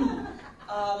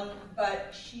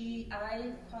 But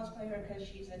I cosplay her because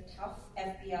she's a tough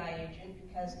FBI agent,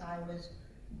 because I was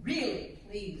really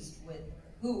pleased with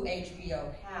who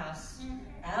HBO cast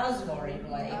as Lori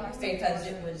Blake, because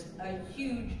it was a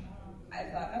huge, I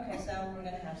thought, okay, so we're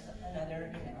going to have another,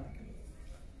 you know,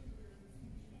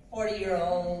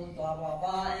 40-year-old, blah, blah,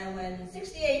 blah. And when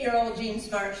 68-year-old Jean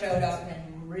Smart showed up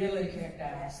and really kicked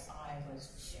ass, I was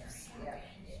very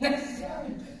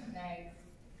happy. Nice.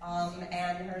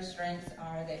 And her strengths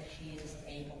are that she is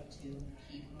able to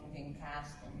keep moving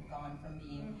past and gone from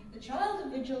being the child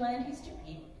of vigilantes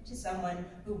to someone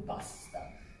who busts them.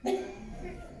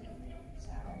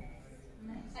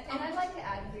 And I'd like to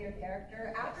add for your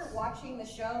character, after watching the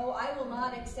show, I will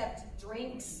not accept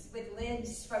drinks with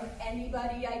lids from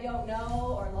anybody I don't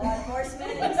know or law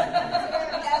enforcement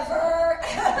ever.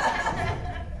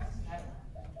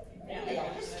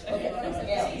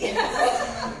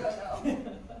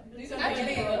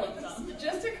 Actually,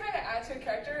 just to kind of add to your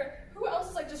character, who else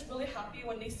is like just really happy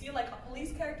when they see like a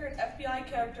police character, an FBI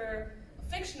character,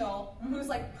 fictional, who's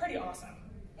like pretty awesome?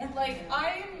 And like,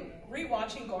 I'm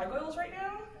rewatching Gargoyles right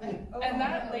now, and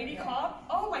that lady cop,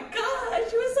 oh my god,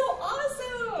 she was so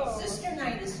awesome! Sister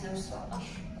Knight is no slouch.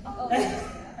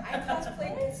 I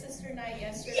cosplayed with Sister Knight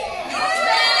yesterday. Yay!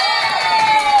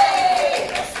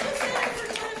 I'm so sad I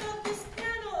forgot about this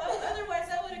panel. Otherwise,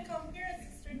 I would have come here as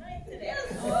Sister Knight today.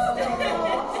 Yes.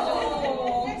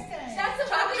 Oh. Next time. That's the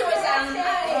Talk to us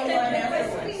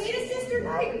We need a Sister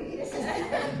Knight. We need a Sister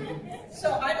Knight.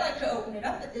 So I'd like to open it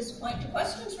up at this point to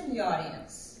questions from the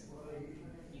audience.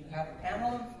 You have a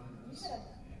panel of...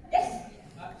 Yes?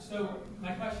 So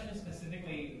my question is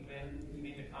specifically when you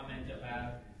made the comment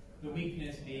about the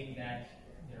weakness being that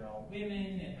they're all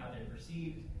women and how they're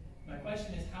perceived. My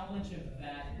question is, how much of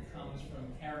that comes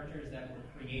from characters that were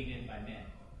created by men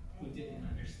who didn't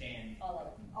understand? All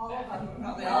of them.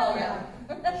 Probably all of them.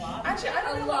 Actually, I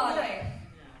don't know lot.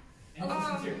 And this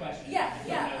is your question.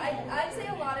 I'd say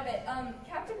a lot of it.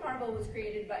 Captain Marvel was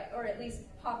created by, or at least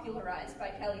popularized by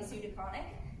Kelly Sue DeConnick.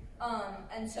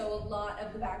 And so a lot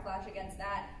of the backlash against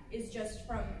that is just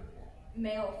from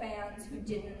male fans who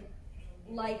didn't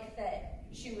like that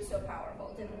she was so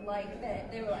powerful, didn't like that,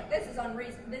 they were like, this is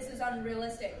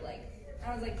unrealistic. Like,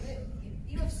 I was like,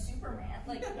 you have Superman.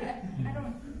 Like, I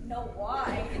don't know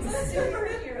why. It's a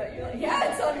superhero. You're like,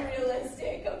 yeah, it's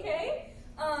unrealistic, okay?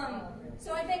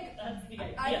 So I think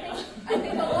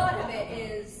a lot of it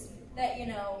is that, you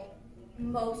know,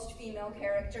 most female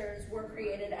characters were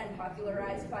created and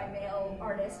popularized by male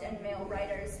artists and male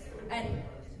writers, and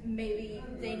maybe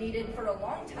they needed for a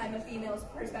long time a female's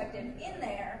perspective in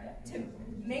there to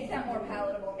make that more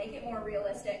palatable, make it more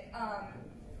realistic.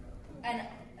 And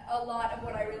a lot of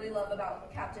what I really love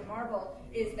about Captain Marvel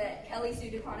is that Kelly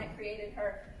Sue DeConnick created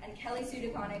her, and Kelly Sue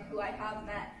DeConnick, who I have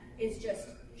met, is just,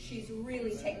 she's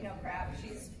really take no crap.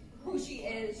 She's who she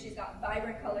is. She's got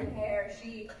vibrant colored hair.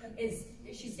 She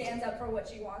stands up for what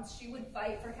she wants. She would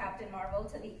fight for Captain Marvel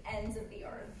to the ends of the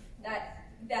earth. That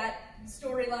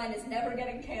storyline is never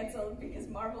getting canceled because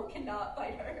Marvel cannot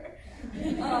fight her.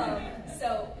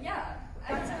 So yeah,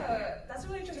 that's a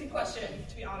really interesting question,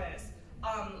 to be honest.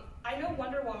 I know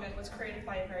Wonder Woman was created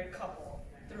by a married couple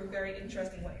through very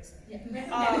interesting ways.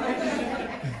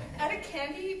 Etta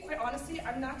Candy, quite honestly,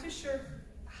 I'm not too sure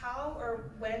how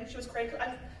or when she was created.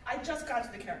 I just got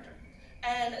to the character.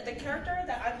 And the character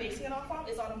that I'm basing it off of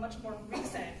is on a much more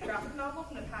recent graphic novel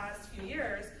from the past few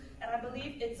years, and I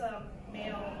believe it's a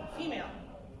male-female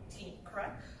team,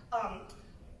 correct?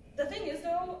 The thing is,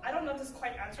 though, I don't know if this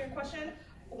quite answers your question.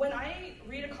 when I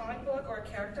read a comic book or a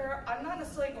character, I'm not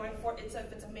necessarily going for if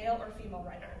it's a male or female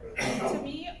writer. To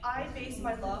me, I base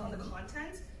my love on the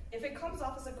content. If it comes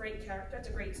off as a great character, it's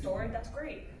a great story, that's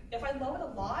great. If I love it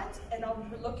a lot and I'll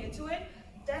look into it,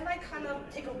 then I kind of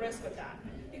take a risk with that.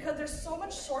 Because there's so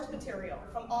much source material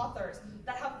from authors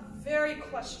that have very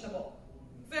questionable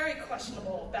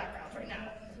backgrounds right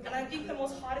now. And I think the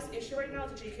most hottest issue right now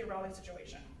is the J.K. Rowling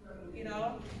situation. You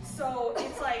know? So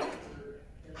it's like,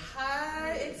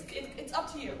 it's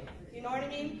up to you. You know what I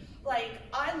mean? Like,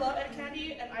 I love Ed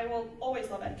Candy, and I will always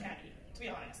love Ed Candy, to be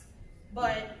honest.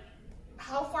 But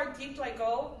how far deep do I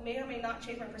go may or may not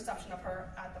change my perception of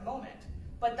her at the moment.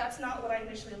 But that's not what I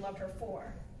initially loved her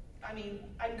for. I mean,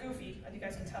 I'm goofy, as you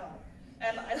guys can tell.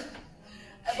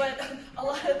 But a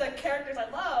lot of the characters I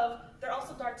love, they're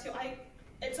also dark too.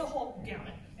 It's a whole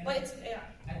gamut. But it's, yeah.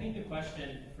 I think the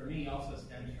question for me also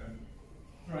stems from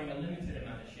throwing a limited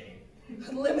amount of shade.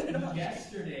 Limited amount of shade.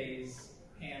 Yesterday's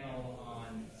panel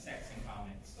on sex in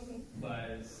comics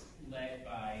was led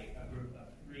by a group of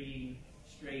 3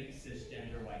 straight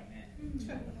cisgender white men.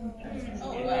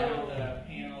 Oh, wow. The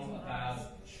panel about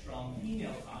strong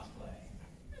female cosplay.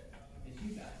 It's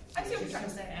you guys. I see what you're trying to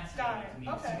say. Got it.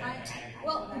 Okay. I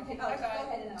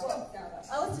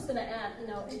was just going to add, you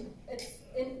know, it's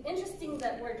interesting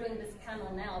that we're doing this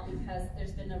panel now because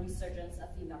there's been a resurgence of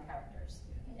female characters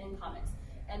in comics.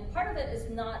 And part of it is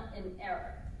not an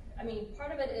error. I mean,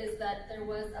 part of it is that there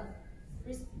was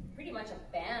pretty much a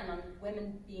ban on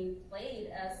women being played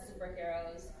as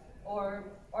superheroes or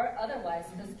otherwise,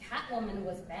 because Catwoman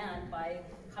was banned by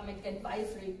Comic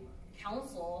Advisory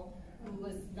Council, who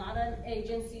was not an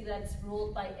agency that's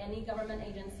ruled by any government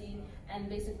agency, and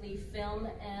basically film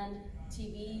and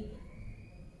TV,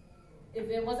 if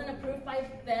it wasn't approved by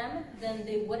them, then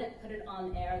they wouldn't put it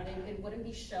on air, it wouldn't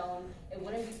be shown, it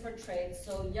wouldn't be portrayed,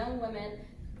 so young women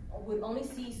would only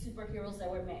see superheroes that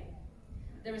were made.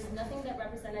 There was nothing that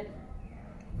represented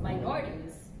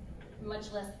minorities,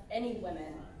 much less any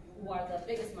women, who are the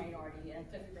biggest minority and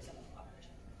 50% of the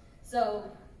population. So,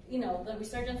 you know, the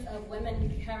resurgence of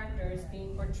women characters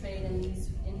being portrayed in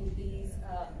these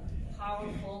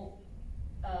powerful,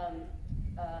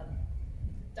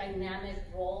 dynamic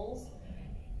roles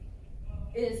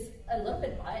is a little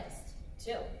bit biased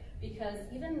too, because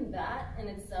even that in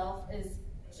itself is,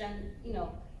 you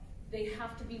know, they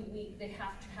have to be weak. They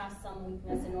have to have some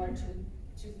weakness in order to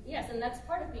yes, and that's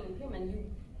part of being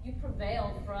human. You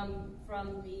prevail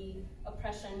from the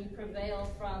oppression. You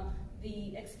prevail from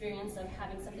the experience of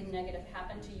having something negative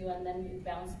happen to you, and then you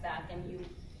bounce back and you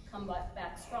come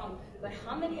back strong. But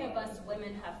how many of us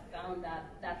women have found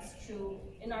that that's true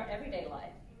in our everyday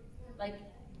life? Like,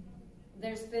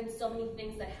 there's been so many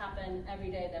things that happen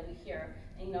every day that we hear.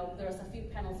 And, you know, there was a few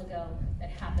panels ago that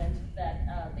happened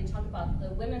that they talk about the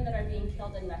women that are being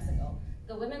killed in Mexico,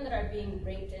 the women that are being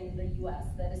raped in the U.S.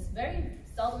 that is very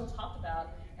seldom talked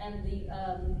about, and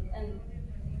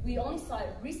we only saw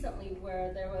it recently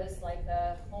where there was like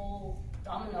a whole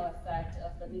domino effect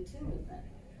of the Me Too movement.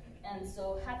 And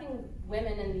so having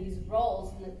women in these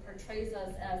roles, and it portrays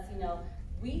us as, you know,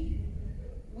 we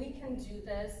can do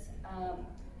this,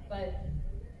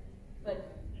 but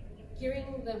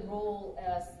gearing the role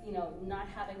as, you know, not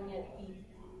having it be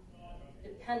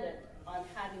dependent on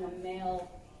having a male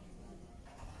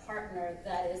partner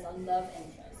that is a love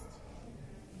interest.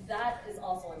 That is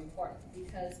also important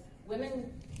because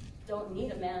women don't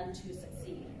need a man to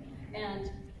succeed.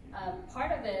 And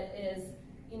part of it is,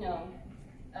 you know,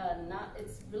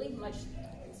 it's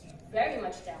very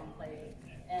much downplayed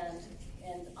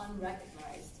and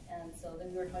unrecognized. And so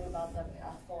then we were talking about the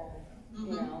PACL,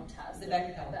 you know, test. The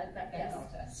Bechdel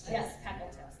test. Yes,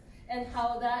 PACL test. And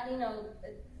how that, you know,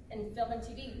 in film and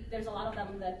TV, there's a lot of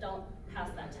them that don't pass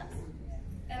that test.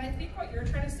 And I think what you're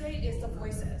trying to say is the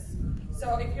voices.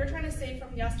 So if you're trying to say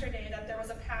from yesterday that there was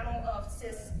a panel of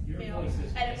cis males,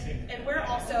 and we're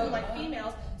also like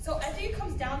females, so I think it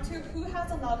comes down to who has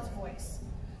the loudest voice.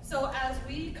 So as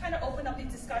we kind of open up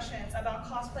these discussions about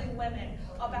cosplaying women,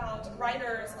 about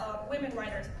writers, women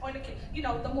writers, you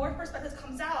know, the more perspectives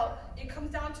comes out, it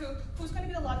comes down to who's going to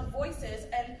be the loudest voices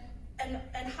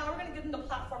and how we're going to give them the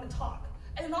platform to talk.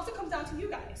 And it also comes down to you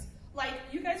guys. Like,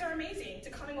 you guys are amazing to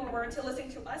coming over to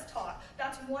listening to us talk.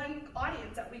 That's one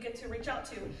audience that we get to reach out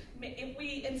to. If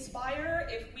we inspire,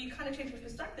 if we kind of change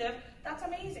perspective, that's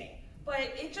amazing. But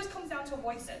it just comes down to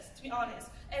voices, to be honest.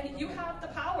 And you have the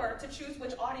power to choose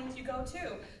which audience you go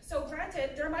to. So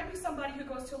granted, there might be somebody who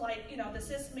goes to, like, you know, the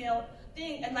cis male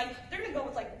thing, and like they're gonna go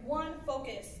with like one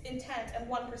focus, intent, and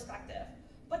one perspective.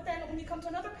 But then when you come to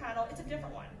another panel, it's a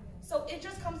different one. So it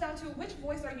just comes down to which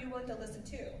voice are you willing to listen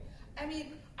to. I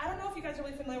mean, I don't know if you guys are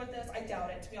really familiar with this. I doubt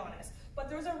it, to be honest. But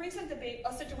there was a recent debate,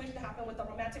 a situation that happened with the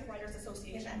Romantic Writers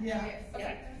Association. Yeah.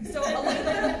 Okay. So a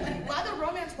lot of the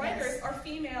romance writers are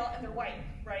female and they're white,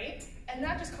 right? And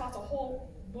that just caused a whole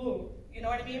boom. You know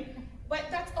what I mean? But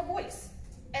that's a voice.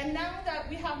 And now that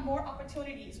we have more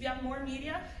opportunities, we have more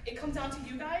media, it comes down to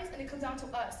you guys and it comes down to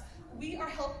us. We are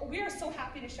so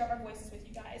happy to share our voices with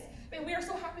you guys. And we are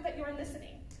so happy that you're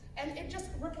listening. And it just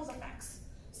ripples effects.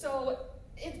 So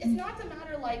it's not the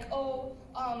matter like, oh,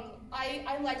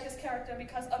 I like this character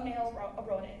because a male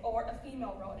wrote it or a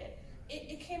female wrote it.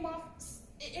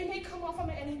 It may come off from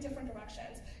any different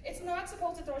directions. It's not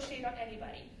supposed to throw shade on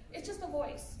anybody. It's just a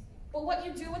voice. But what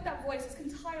you do with that voice is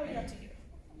entirely up to you.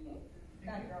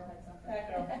 That girl had something.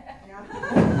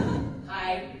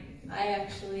 Hi, I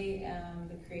actually am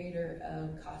the creator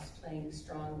of Cosplaying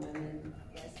Strong Women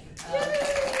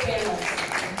panels.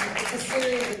 It's a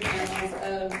series of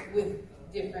panels with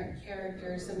different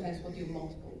characters. Sometimes we'll do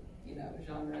multiple,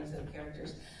 genres of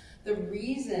characters.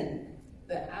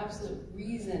 The absolute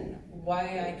reason why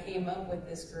I came up with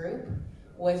this group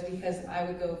was because I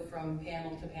would go from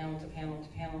panel to panel to panel to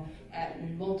panel at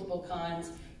multiple cons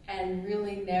and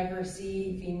really never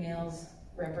see females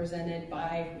represented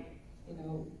by,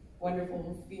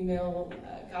 wonderful female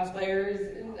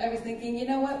cosplayers. And I was thinking, you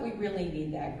know what, we really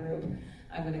need that group.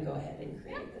 I'm going to go ahead and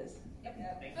create this. Yep.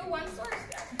 The one source.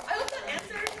 I hope that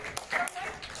answered.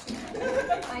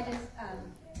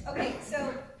 Okay,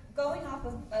 so going off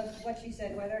of what you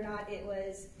said, whether or not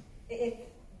if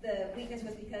the weakness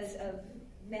was because of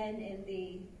men in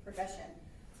the profession,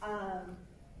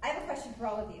 I have a question for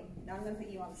all of you. Now I'm going to put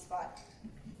you on the spot.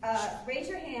 Raise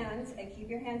your hands and keep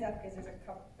your hands up because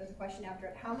there's a question after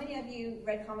it. How many of you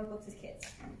read comic books as kids?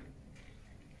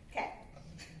 Okay.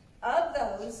 Of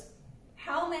those,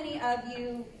 how many of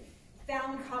you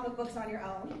found comic books on your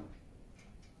own?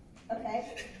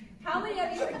 Okay. How many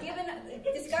of you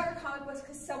discovered comic books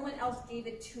because someone else gave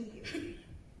it to you?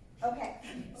 Okay.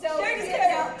 So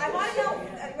I want to know.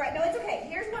 Right? No, it's okay.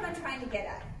 Here's what I'm trying to get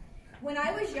at. When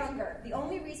I was younger, the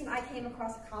only reason I came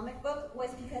across a comic book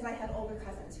was because I had older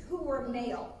cousins who were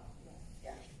male.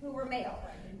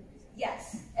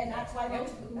 Yes, and that's why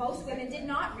most women did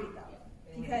not read them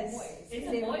because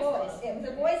they were boys. It was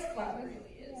a boys' club.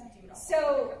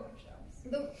 So,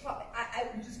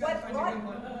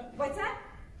 what's that?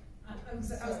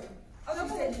 She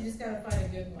said you just gotta find a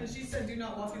good one. Because she said do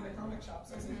not walk into comic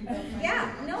shops.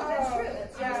 Yeah, no, that's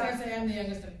true. I was gonna say I'm the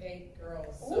youngest of 8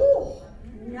 girls. So.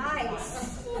 Ooh,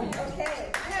 nice.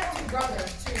 Okay. I have 2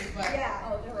 brothers too, but I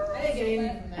didn't get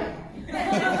anything from them.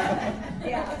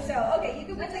 Yeah. So okay, you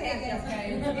can put the hands. Okay.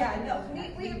 Yeah. No.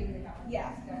 We.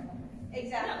 Yeah.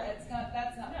 Exactly. No,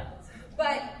 that's not.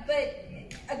 But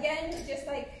again, just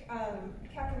like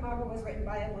Captain Marvel was written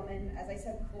by a woman, as I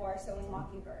said before, so was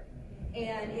Mockingbird.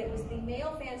 And it was the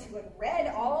male fans who had read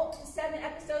all 7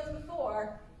 episodes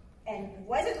before and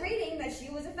wasn't reading that she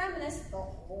was a feminist the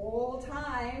whole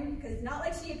time, because it's not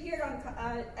like she appeared on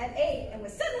at 8 and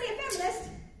was suddenly a feminist.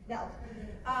 No.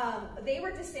 They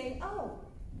were just saying, oh,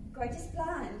 gorgeous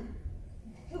blonde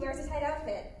who wears a tight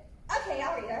outfit. Okay,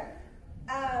 I'll read her.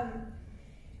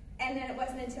 And then it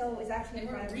wasn't until it was actually in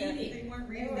front of them. They weren't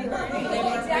reading. They weren't reading.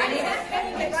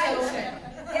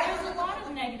 There's a lot of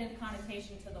negative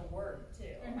connotation to the word,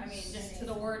 too. I mean, just to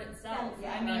the word itself.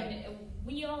 I mean,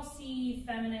 we all see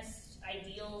feminist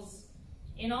ideals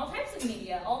in all types of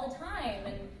media all the time,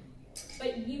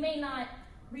 but you may not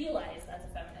realize that's a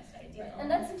feminist ideal. And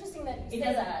that's interesting that you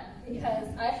say that, because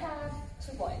I have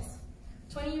 2 boys,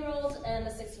 20-year-old and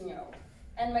a 16-year-old.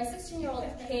 And my 16-year-old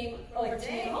came over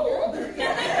to me. How old are you? I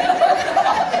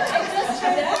just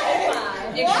turned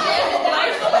 25.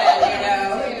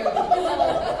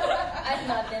 I've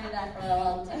not been that for a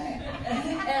long time.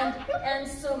 And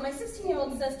so my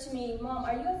 16-year-old says to me, Mom,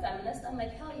 are you a feminist? I'm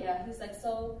like, hell yeah. He's like,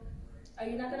 so are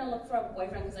you not going to look for a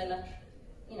boyfriend because I left,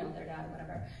 their dad or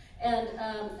whatever.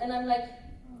 And I'm like,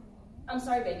 I'm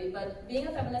sorry, baby, but being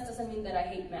a feminist doesn't mean that I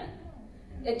hate men.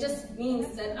 It just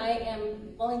means that I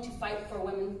am willing to fight for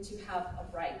women to have a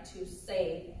right to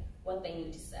say what they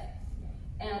need to say.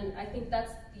 And I think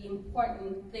that's the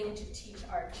important thing to teach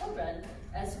our children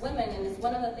as women, and it's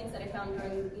one of the things that I found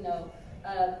during,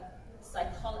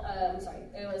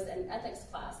 it was an ethics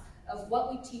class of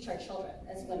what we teach our children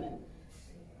as women.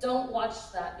 Don't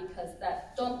watch that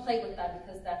don't play with that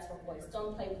because that's for boys.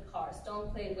 Don't play with cars.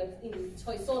 Don't play with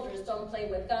toy soldiers. Don't play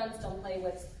with guns. Don't play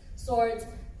with swords.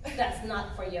 That's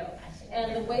not for you.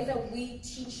 And the way that we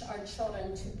teach our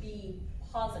children to be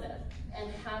positive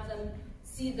and have them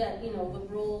see that, the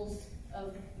rules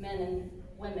of men and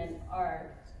women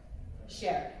are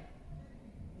shared.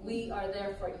 we are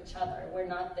there for each other. We're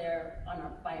not there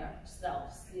by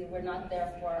ourselves. We're not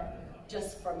there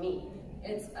just for me.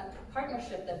 It's a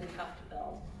partnership that we have to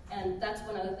build. And that's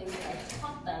one of the things that I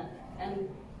taught them. And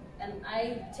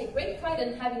I take great pride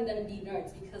in having them be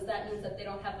nerds, because that means that they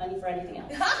don't have money for anything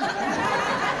else. I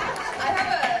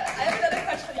have another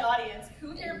question for the audience.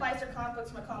 Who here buys their comic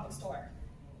books from a comic book store?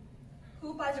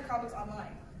 Who buys their comic books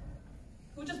online?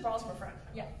 Who just borrows from a friend?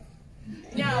 Yeah.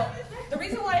 Now, the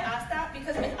reason why I asked that,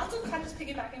 because it's also kind of just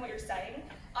piggybacking what you're saying,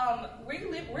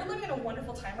 we're living in a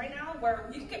wonderful time right now where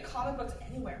you can get comic books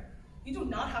anywhere. You do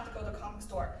not have to go to a comic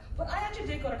store. But I actually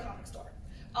did go to a comic store.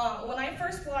 When I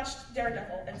first watched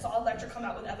Daredevil and saw Elektra come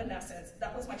out with Evanescence,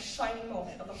 that was my shining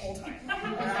moment of the whole time.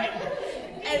 Right?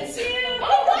 And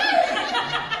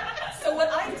so what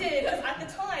I did, because at the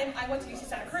time I went to UC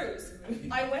Santa Cruz,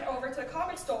 I went over to the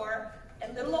comic store,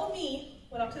 and little old me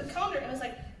went up to the counter and was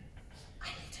like, I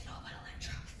need to know about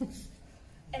Elektra.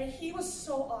 And he was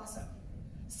so awesome.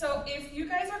 So if you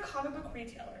guys are comic book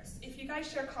retailers, if you guys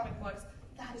share comic books,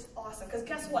 that is awesome. Because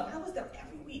guess what? I was there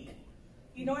every week.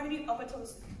 You know what I mean? Up until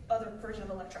this other version of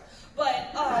Elektra.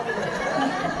 But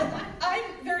I'm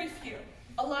very few.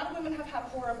 A lot of women have had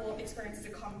horrible experiences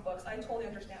in comic books. I totally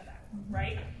understand that,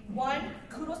 right? One,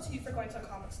 kudos to you for going to a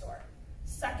comic store.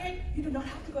 Second, you do not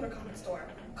have to go to a comic store.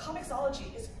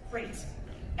 Comixology is great.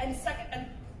 And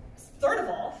third of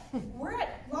all, we're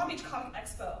at Long Beach Comic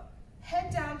Expo.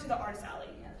 Head down to the Artist Alley.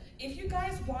 If you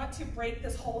guys want to break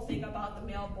this whole thing about the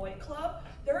male boy club,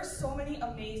 there are so many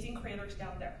amazing creators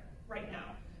down there right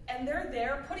now. And they're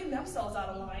there putting themselves out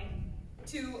of line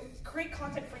to create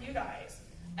content for you guys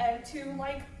and to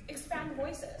expand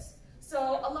voices.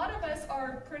 So a lot of us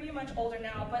are pretty much older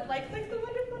now, but like the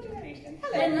wonderful generation.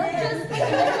 Hello. And not just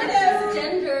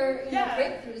gender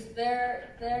breakthroughs.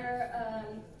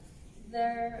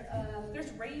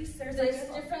 There's race, there's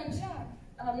different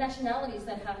nationalities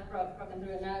that have broken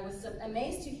through. And I was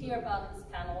amazed to hear about this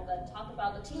panel that talked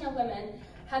about Latina women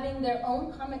having their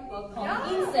own comic book called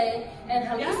Insane and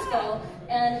Jalisco,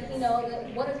 and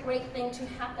what a great thing to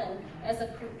happen as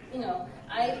a,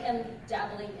 I am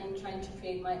dabbling in trying to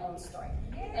create my own story,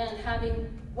 and having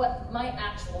what my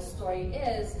actual story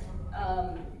is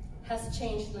has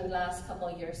changed in the last couple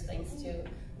of years thanks to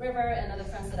River and other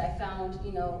friends that I found.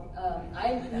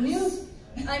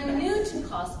 I'm new to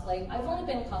cosplay. I've only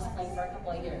been cosplaying for a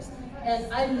couple of years, and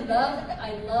I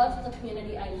love the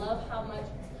community. I love how much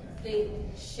they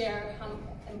share, how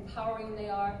empowering they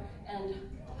are, and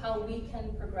how we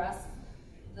can progress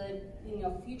the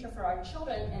future for our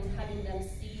children, and having them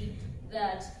see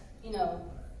that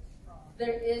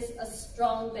there is a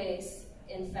strong base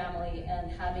in family,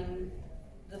 and having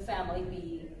the family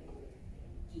be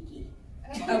geeky.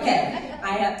 Okay,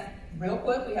 real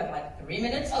quick, we have like 3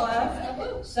 minutes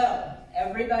left. So,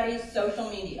 everybody's social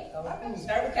media.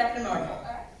 Start with Captain Marvel.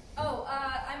 Oh,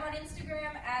 I'm on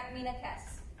Instagram at Mina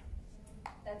Kess.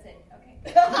 That's it. Okay.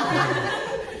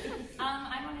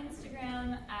 I'm on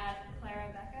Instagram at Clara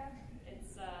Becca.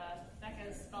 It's Becca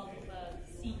is spelled with a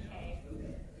CK.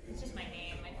 It's just my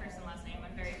name, my first and last name.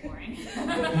 I'm very boring.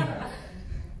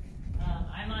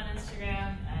 I'm on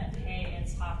Instagram at Hey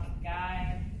It's Hawk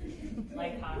Guy,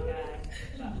 like Hawkeye,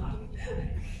 but Hawk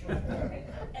Guy.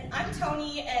 And I'm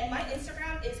Tony, and my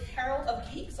Instagram is Herald of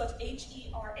Geek, so it's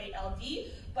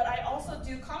HERALD. But I also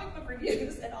do comic book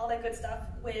reviews and all that good stuff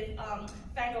with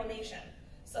Fangirl Nation.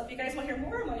 So if you guys want to hear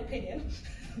more of my opinion,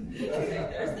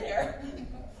 there's there.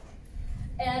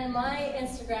 And my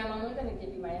Instagram, I'm not going to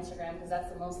give you my Instagram because that's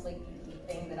the mostly geeky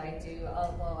thing that I do,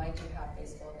 although I do have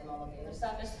Facebook and all of the other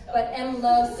stuff. But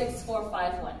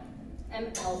MLO6451.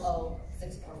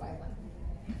 MLO6451.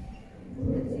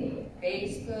 Let's see,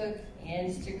 Facebook,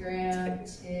 Instagram,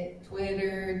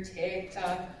 Twitter,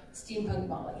 TikTok, Steampunk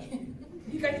Molly.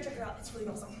 You guys can check her out, it's really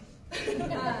awesome.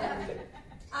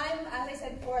 I'm, as I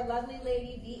said before, Lovely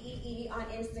Lady VEE on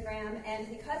Instagram, and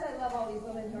because I love all these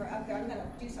women who are up there, I'm going to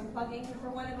do some plugging for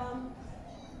one of them.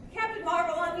 Captain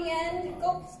Marvel on the end.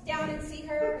 Go down and see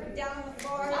her down on the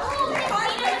floor. Oh,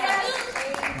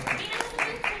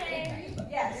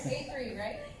 yes. A3,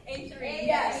 right? A3.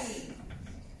 Yes.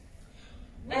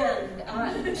 And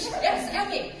yes,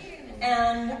 okay.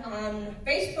 And on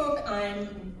Facebook,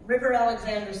 I'm River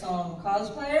Alexander Song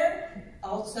Cosplayer.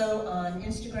 Also on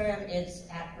Instagram, it's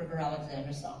at River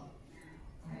Alexander Song.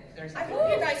 I hope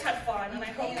you guys had fun, and I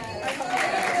hope.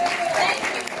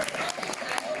 Thank you.